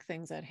specific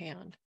things at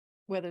hand,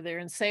 whether they're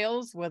in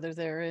sales, whether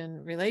they're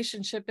in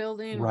relationship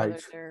building, whether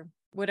Right. they're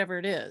whatever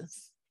it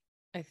is.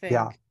 I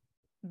Yeah. think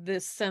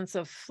this sense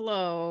of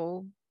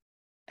flow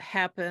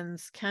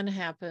can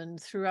happen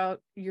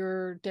throughout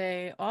your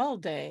day, all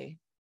day,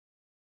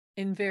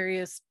 in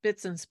various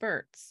bits and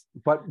spurts.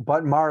 But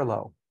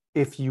Marlo,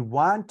 if you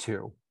want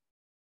to,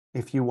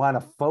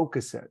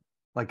 focus it,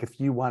 like if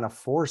you want to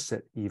force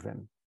it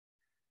even,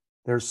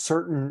 there's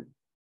certain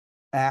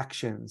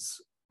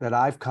actions that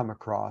I've come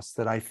across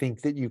that I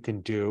think that you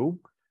can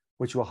do,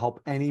 which will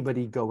help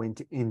anybody go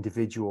into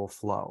individual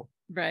flow.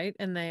 Right.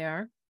 And they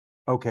are.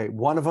 Okay.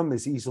 One of them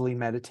is easily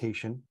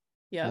meditation.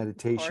 Yep.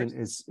 Meditation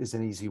is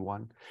an easy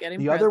one. Getting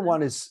The present. other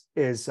one is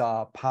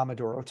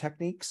Pomodoro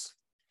techniques.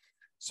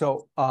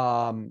 So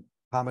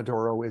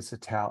Pomodoro is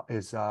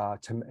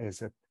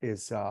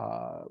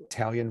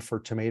Italian for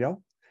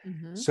tomato.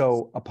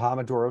 So a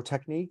Pomodoro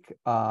technique,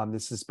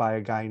 this is by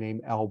a guy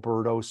named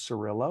Alberto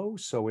Cirillo.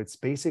 So it's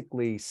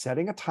basically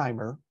setting a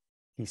timer.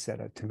 He set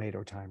a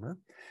tomato timer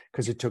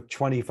because it took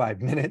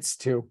 25 minutes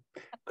to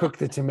cook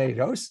the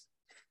tomatoes.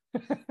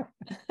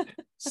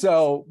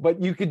 So,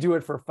 but you could do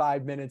it for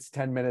 5 minutes,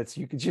 10 minutes.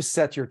 You could just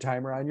set your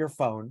timer on your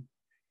phone.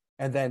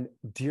 And then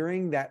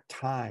during that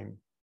time,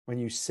 when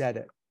you set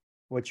it,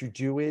 what you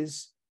do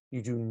is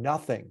you do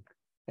nothing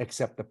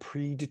except the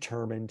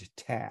predetermined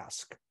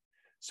task.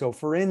 So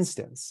for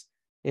instance,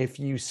 if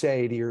you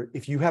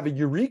have a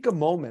eureka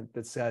moment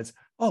that says,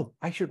 oh,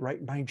 I should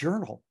write my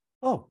journal.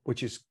 Oh,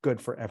 which is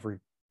good for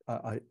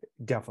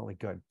definitely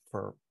good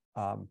for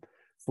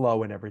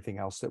flow and everything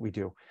else that we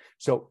do.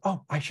 So,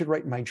 oh, I should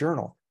write my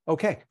journal.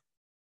 Okay.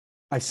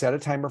 I set a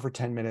timer for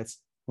 10 minutes.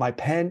 My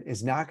pen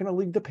is not going to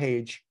leave the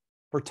page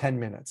for 10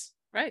 minutes.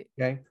 Right.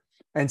 Okay.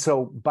 And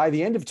so by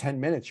the end of 10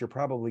 minutes, you're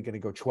probably going to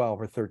go 12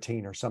 or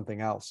 13 or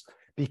something else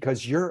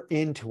because you're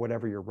into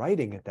whatever you're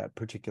writing at that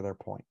particular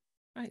point.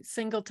 Right.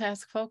 Single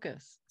task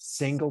focus.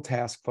 Single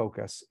task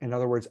focus. In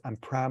other words, I'm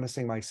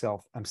promising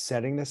myself I'm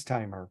setting this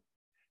timer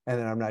and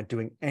then I'm not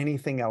doing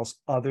anything else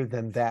other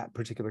than that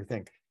particular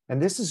thing.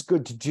 And this is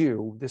good to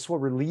do. This will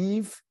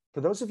relieve,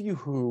 for those of you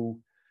who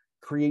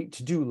create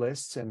to-do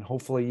lists, and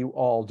hopefully you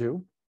all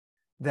do,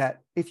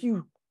 that if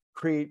you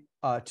create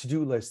a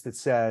to-do list that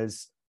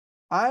says,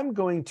 I'm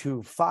going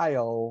to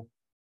file,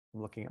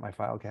 I'm looking at my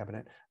file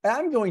cabinet,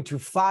 I'm going to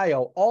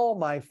file all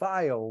my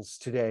files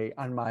today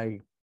on my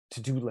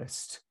to-do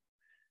list.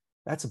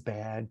 That's a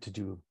bad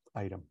to-do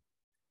item.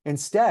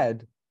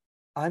 Instead,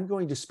 I'm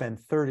going to spend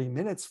 30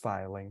 minutes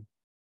filing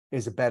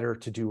is a better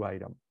to-do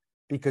item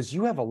because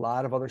you have a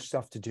lot of other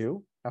stuff to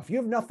do. Now, if you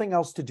have nothing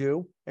else to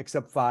do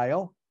except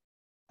file,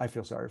 I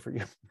feel sorry for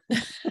you.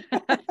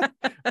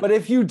 But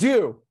if you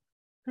do,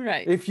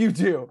 right. If you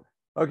do,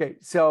 okay.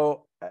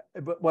 So,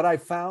 but what I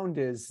found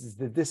is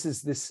that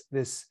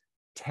this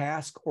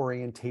task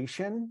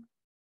orientation,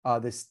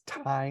 this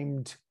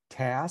timed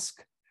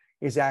task,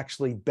 is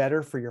actually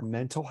better for your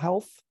mental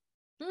health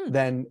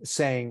than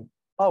saying,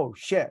 "Oh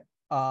shit,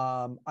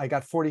 I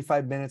got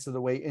 45 minutes of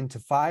the way into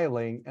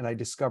filing, and I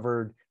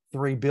discovered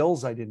 3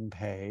 bills I didn't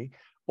pay."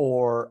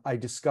 Or I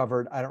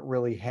discovered I don't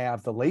really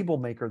have the label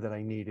maker that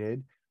I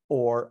needed,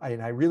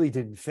 and I really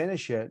didn't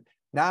finish it.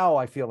 Now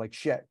I feel like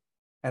shit.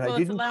 And well, I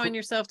didn't. It's allowing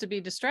yourself to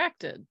be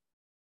distracted.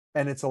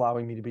 And it's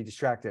allowing me to be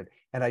distracted.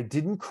 And I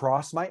didn't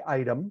cross my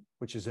item,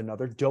 which is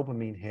another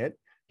dopamine hit.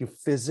 You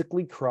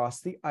physically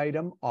cross the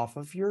item off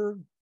of your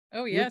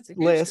It's a huge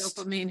list.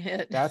 dopamine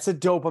hit. That's a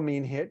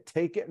dopamine hit.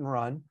 Take it and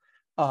run.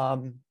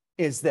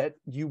 Is that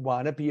you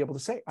want to be able to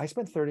say, I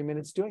spent 30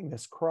 minutes doing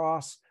this.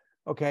 Cross.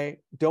 Okay.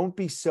 Don't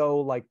be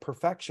so like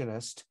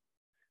perfectionist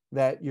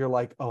that you're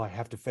like, oh, I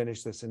have to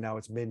finish this. And now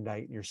it's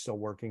midnight and you're still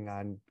working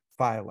on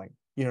filing.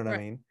 You know what I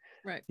mean?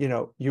 Right. You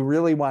know, you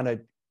really want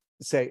to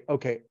say,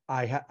 okay,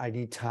 I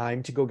need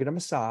time to go get a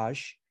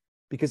massage,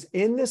 because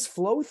in this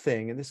flow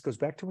thing, and this goes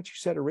back to what you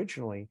said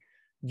originally,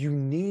 you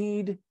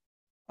need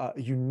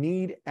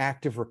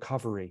active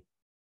recovery.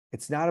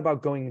 It's not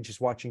about going and just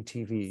watching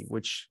TV,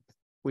 which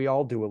we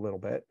all do a little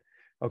bit.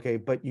 Okay.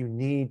 But you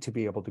need to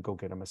be able to go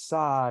get a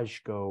massage,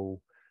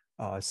 go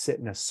sit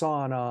in a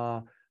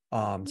sauna,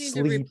 you need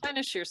sleep. to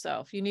replenish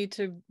yourself.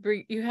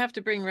 You have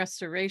to bring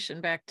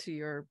restoration back to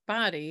your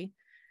body,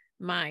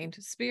 mind,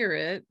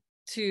 spirit,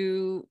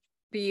 to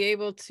be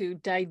able to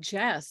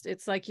digest.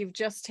 It's like you've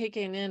just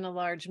taken in a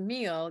large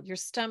meal. Your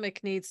stomach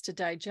needs to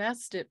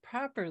digest it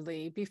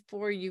properly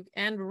before you,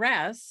 and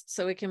rest,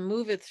 so it can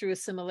move it through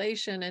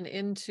assimilation and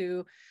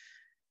into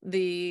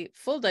the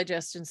full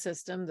digestion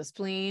system, the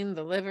spleen,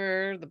 the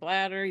liver, the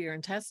bladder, your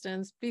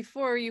intestines,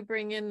 before you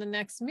bring in the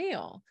next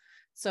meal.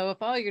 So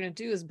if all you're going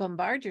to do is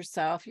bombard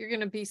yourself, you're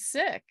going to be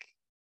sick.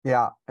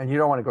 Yeah. And you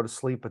don't want to go to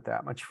sleep with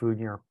that much food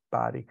in your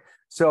body.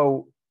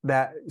 So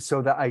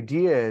the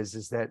idea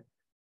is that,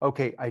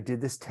 okay, I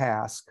did this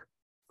task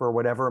for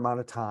whatever amount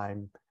of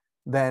time,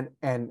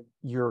 and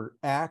you're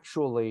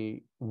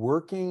actually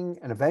working,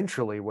 and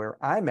eventually where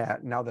I'm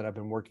at now that I've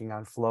been working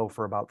on flow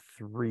for about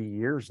 3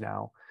 years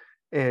now,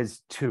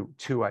 is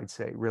two, I'd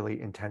say,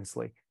 really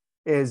intensely,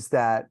 is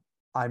that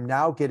I'm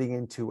now getting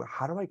into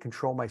how do I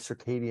control my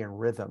circadian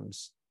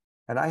rhythms?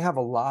 And I have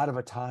a lot of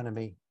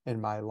autonomy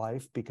in my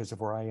life because of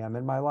where I am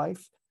in my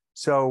life.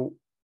 So,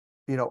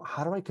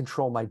 how do I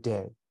control my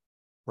day,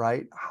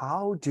 right?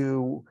 How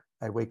do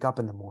I wake up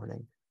in the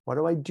morning? What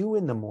do I do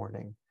in the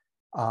morning?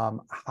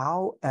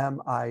 How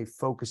am I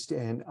focused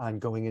in on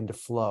going into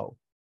flow,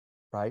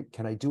 right?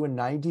 Can I do a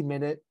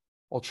 90-minute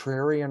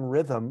ultrarian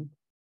rhythm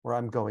where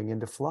I'm going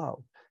into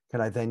flow? Can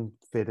I then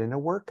fit in a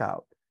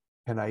workout?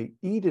 Can I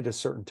eat at a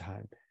certain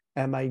time?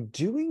 Am I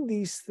doing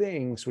these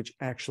things which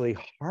actually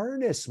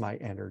harness my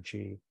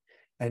energy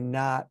and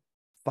not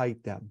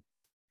fight them?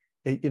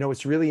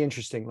 It's really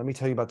interesting. Let me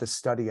tell you about this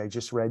study I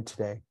just read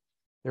today.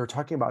 They were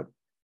talking about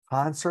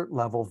concert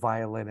level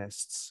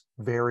violinists,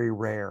 very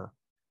rare.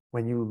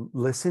 When you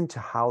listen to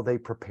how they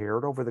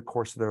prepared over the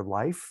course of their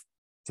life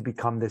to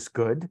become this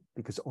good,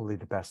 because only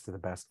the best of the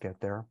best get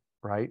there,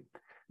 right?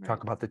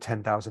 Talk about the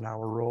 10,000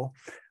 hour rule.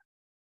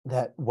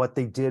 That what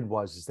they did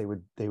was is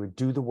they would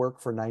do the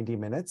work for 90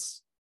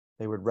 minutes,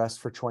 they would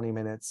rest for 20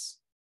 minutes,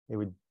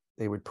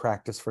 they would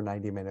practice for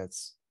 90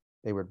 minutes,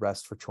 they would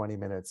rest for 20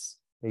 minutes,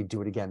 they'd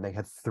do it again. They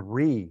had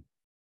three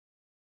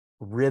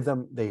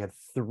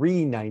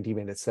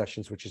 90-minute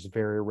sessions, which is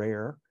very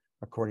rare.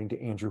 According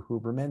to Andrew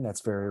Huberman,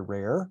 that's very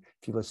rare.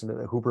 If you listen to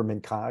the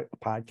Huberman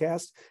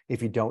podcast,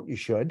 if you don't, you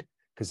should,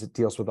 because it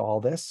deals with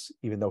all this,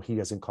 even though he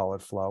doesn't call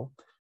it flow.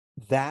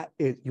 That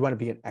is, you want to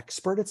be an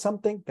expert at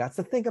something. That's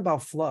the thing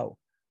about flow.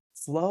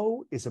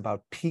 Flow is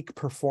about peak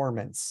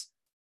performance.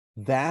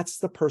 That's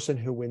the person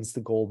who wins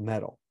the gold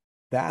medal.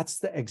 That's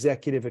the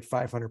executive at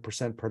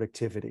 500%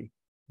 productivity.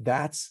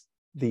 That's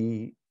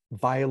the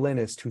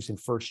violinist who's in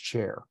first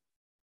chair.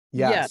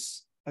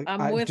 Yes.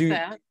 I'm with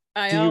that.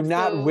 Do you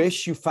not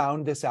wish you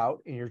found this out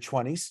in your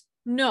 20s?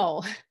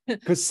 No.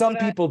 Because some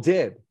people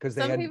did. Because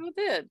some people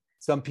did.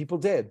 Some people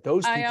did.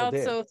 Those people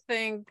did. I also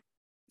think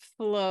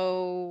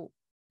flow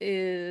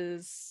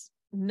is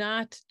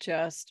not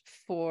just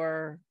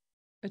for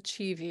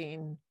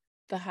achieving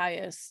the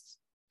highest,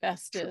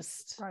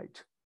 bestest.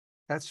 Right.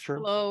 That's true.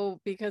 Flow,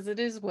 because it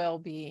is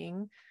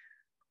well-being.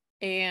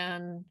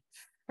 And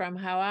from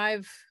how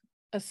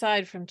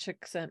aside from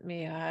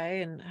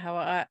Csikszentmihalyi and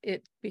how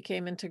it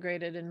became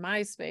integrated in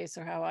my space,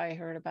 or how I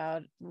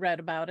read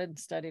about it and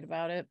studied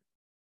about it,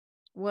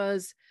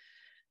 was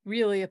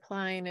really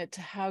applying it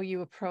to how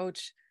you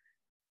approach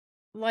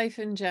life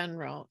in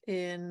general,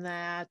 in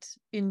that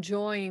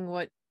enjoying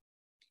what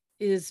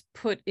is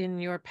put in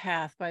your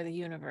path by the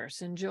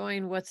universe,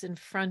 enjoying what's in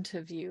front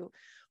of you,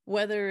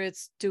 whether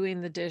it's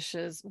doing the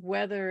dishes,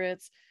 whether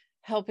it's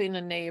helping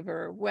a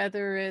neighbor,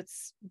 whether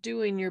it's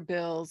doing your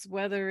bills,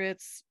 whether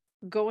it's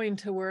going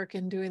to work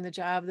and doing the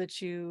job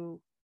that you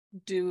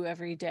do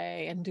every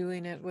day and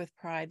doing it with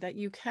pride, that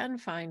you can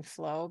find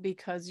flow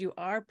because you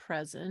are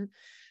present,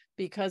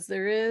 because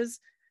there is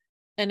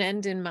an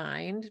end in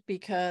mind,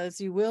 because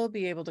you will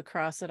be able to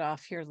cross it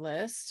off your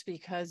list,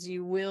 because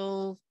you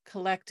will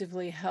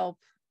collectively help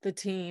the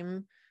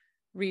team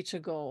reach a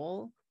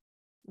goal,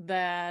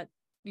 that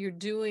you're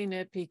doing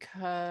it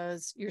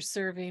because you're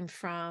serving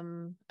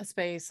from a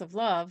space of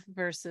love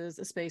versus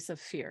a space of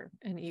fear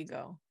and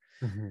ego.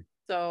 Mm-hmm.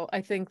 So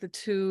I think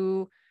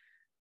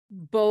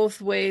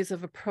both ways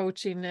of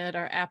approaching it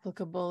are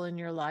applicable in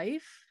your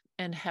life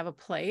and have a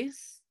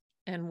place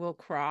and will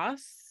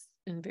cross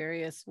in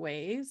various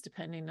ways,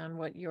 depending on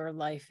what your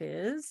life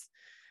is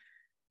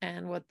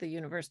and what the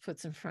universe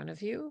puts in front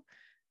of you.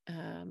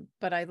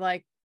 But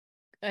I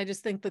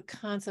just think the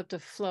concept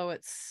of flow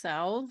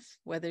itself,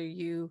 whether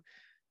you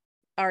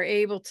are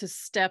able to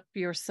step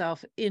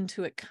yourself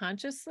into it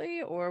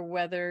consciously, or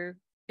whether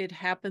it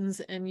happens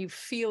and you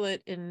feel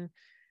it and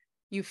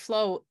you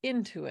flow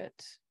into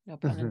it, no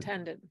pun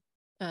intended.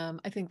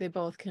 I think they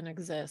both can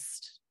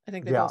exist. I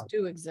think they both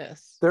do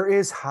exist. There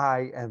is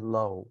high and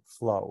low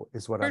flow,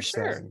 is what I'm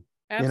saying.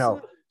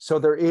 Absolutely. So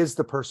there is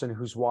the person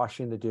who's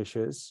washing the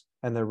dishes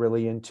and they're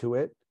really into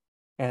it,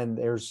 and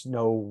there's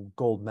no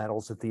gold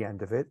medals at the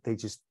end of it. They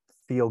just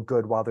feel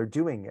good while they're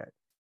doing it.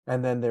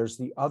 And then there's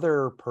the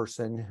other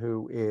person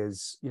who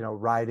is,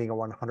 riding a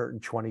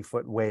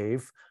 120-foot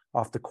wave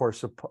off the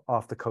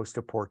coast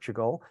of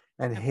Portugal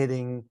and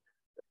hitting,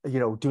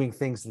 doing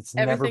things that's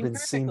never been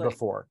seen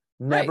before.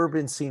 Never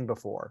been seen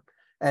before.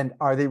 And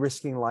are they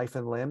risking life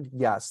and limb?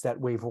 Yes, that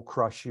wave will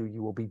crush you.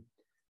 You will be,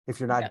 if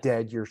you're not Yes.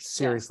 dead, you're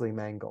seriously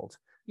mangled.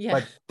 Yeah.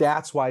 But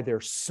that's why they're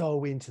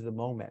so into the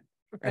moment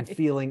and Right.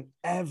 feeling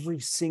every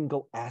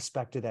single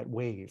aspect of that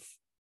wave.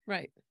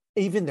 Right.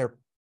 Even their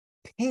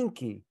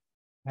pinky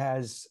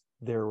has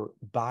their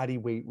body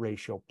weight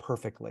ratio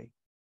perfectly.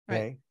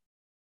 Okay. Right.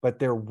 But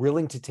they're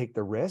willing to take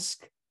the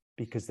risk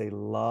because they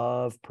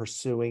love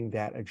pursuing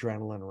that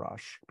adrenaline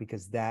rush,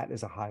 because that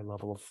is a high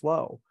level of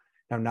flow.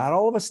 Now, not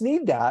all of us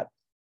need that.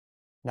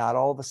 Not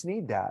all of us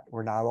need that.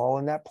 We're not all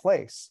in that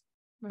place,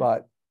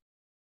 Right.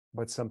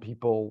 but some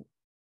people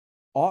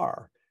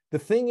are. The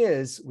thing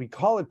is, we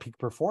call it peak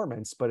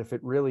performance, but if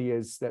it really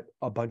is that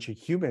a bunch of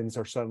humans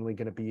are suddenly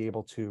going to be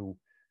able to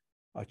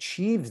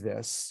achieve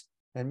this,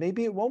 and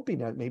maybe it won't be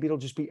that, maybe it'll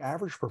just be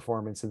average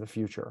performance in the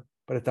future.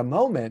 But at the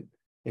moment,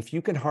 if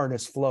you can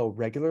harness flow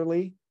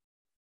regularly,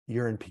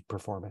 you're in peak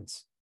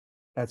performance.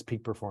 That's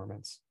peak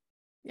performance.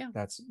 Yeah.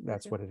 That's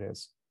what it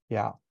is.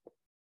 Yeah.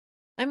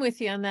 I'm with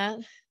you on that.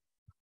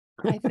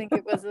 I think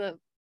it was a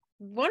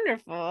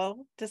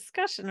wonderful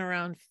discussion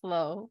around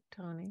flow,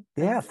 Tony.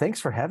 Yeah.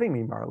 Thanks for having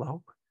me,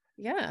 Marlo.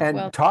 Yeah. And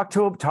Well, talk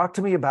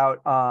to me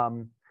about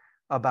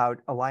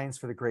Alliance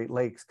for the Great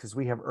Lakes, because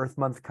we have Earth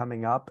Month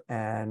coming up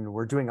and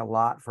we're doing a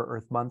lot for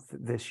Earth Month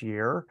this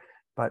year,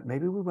 but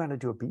maybe we want to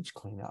do a beach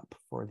cleanup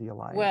for the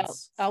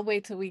Alliance. I'll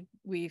wait till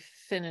we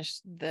finish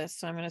this.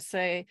 So I'm going to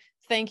say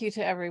thank you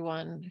to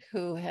everyone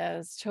who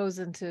has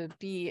chosen to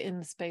be in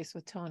the space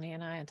with Tony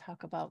and I and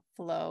talk about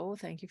flow.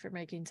 Thank you for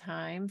making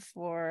time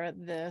for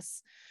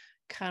this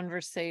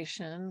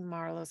conversation,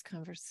 Marlo's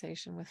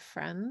conversation with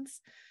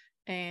friends.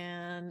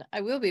 And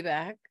I will be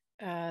back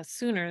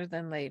sooner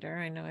than later.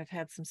 I know I've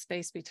had some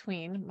space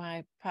between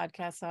my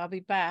podcasts, so I'll be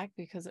back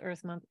because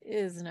Earth Month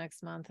is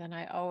next month, and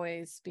I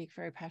always speak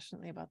very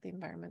passionately about the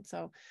environment.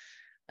 So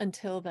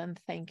until then,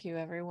 thank you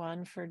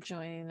everyone for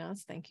joining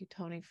us. Thank you,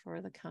 Tony,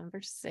 for the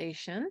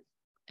conversation.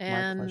 My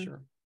And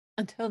pleasure.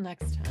 until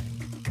next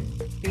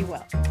time, be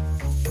well.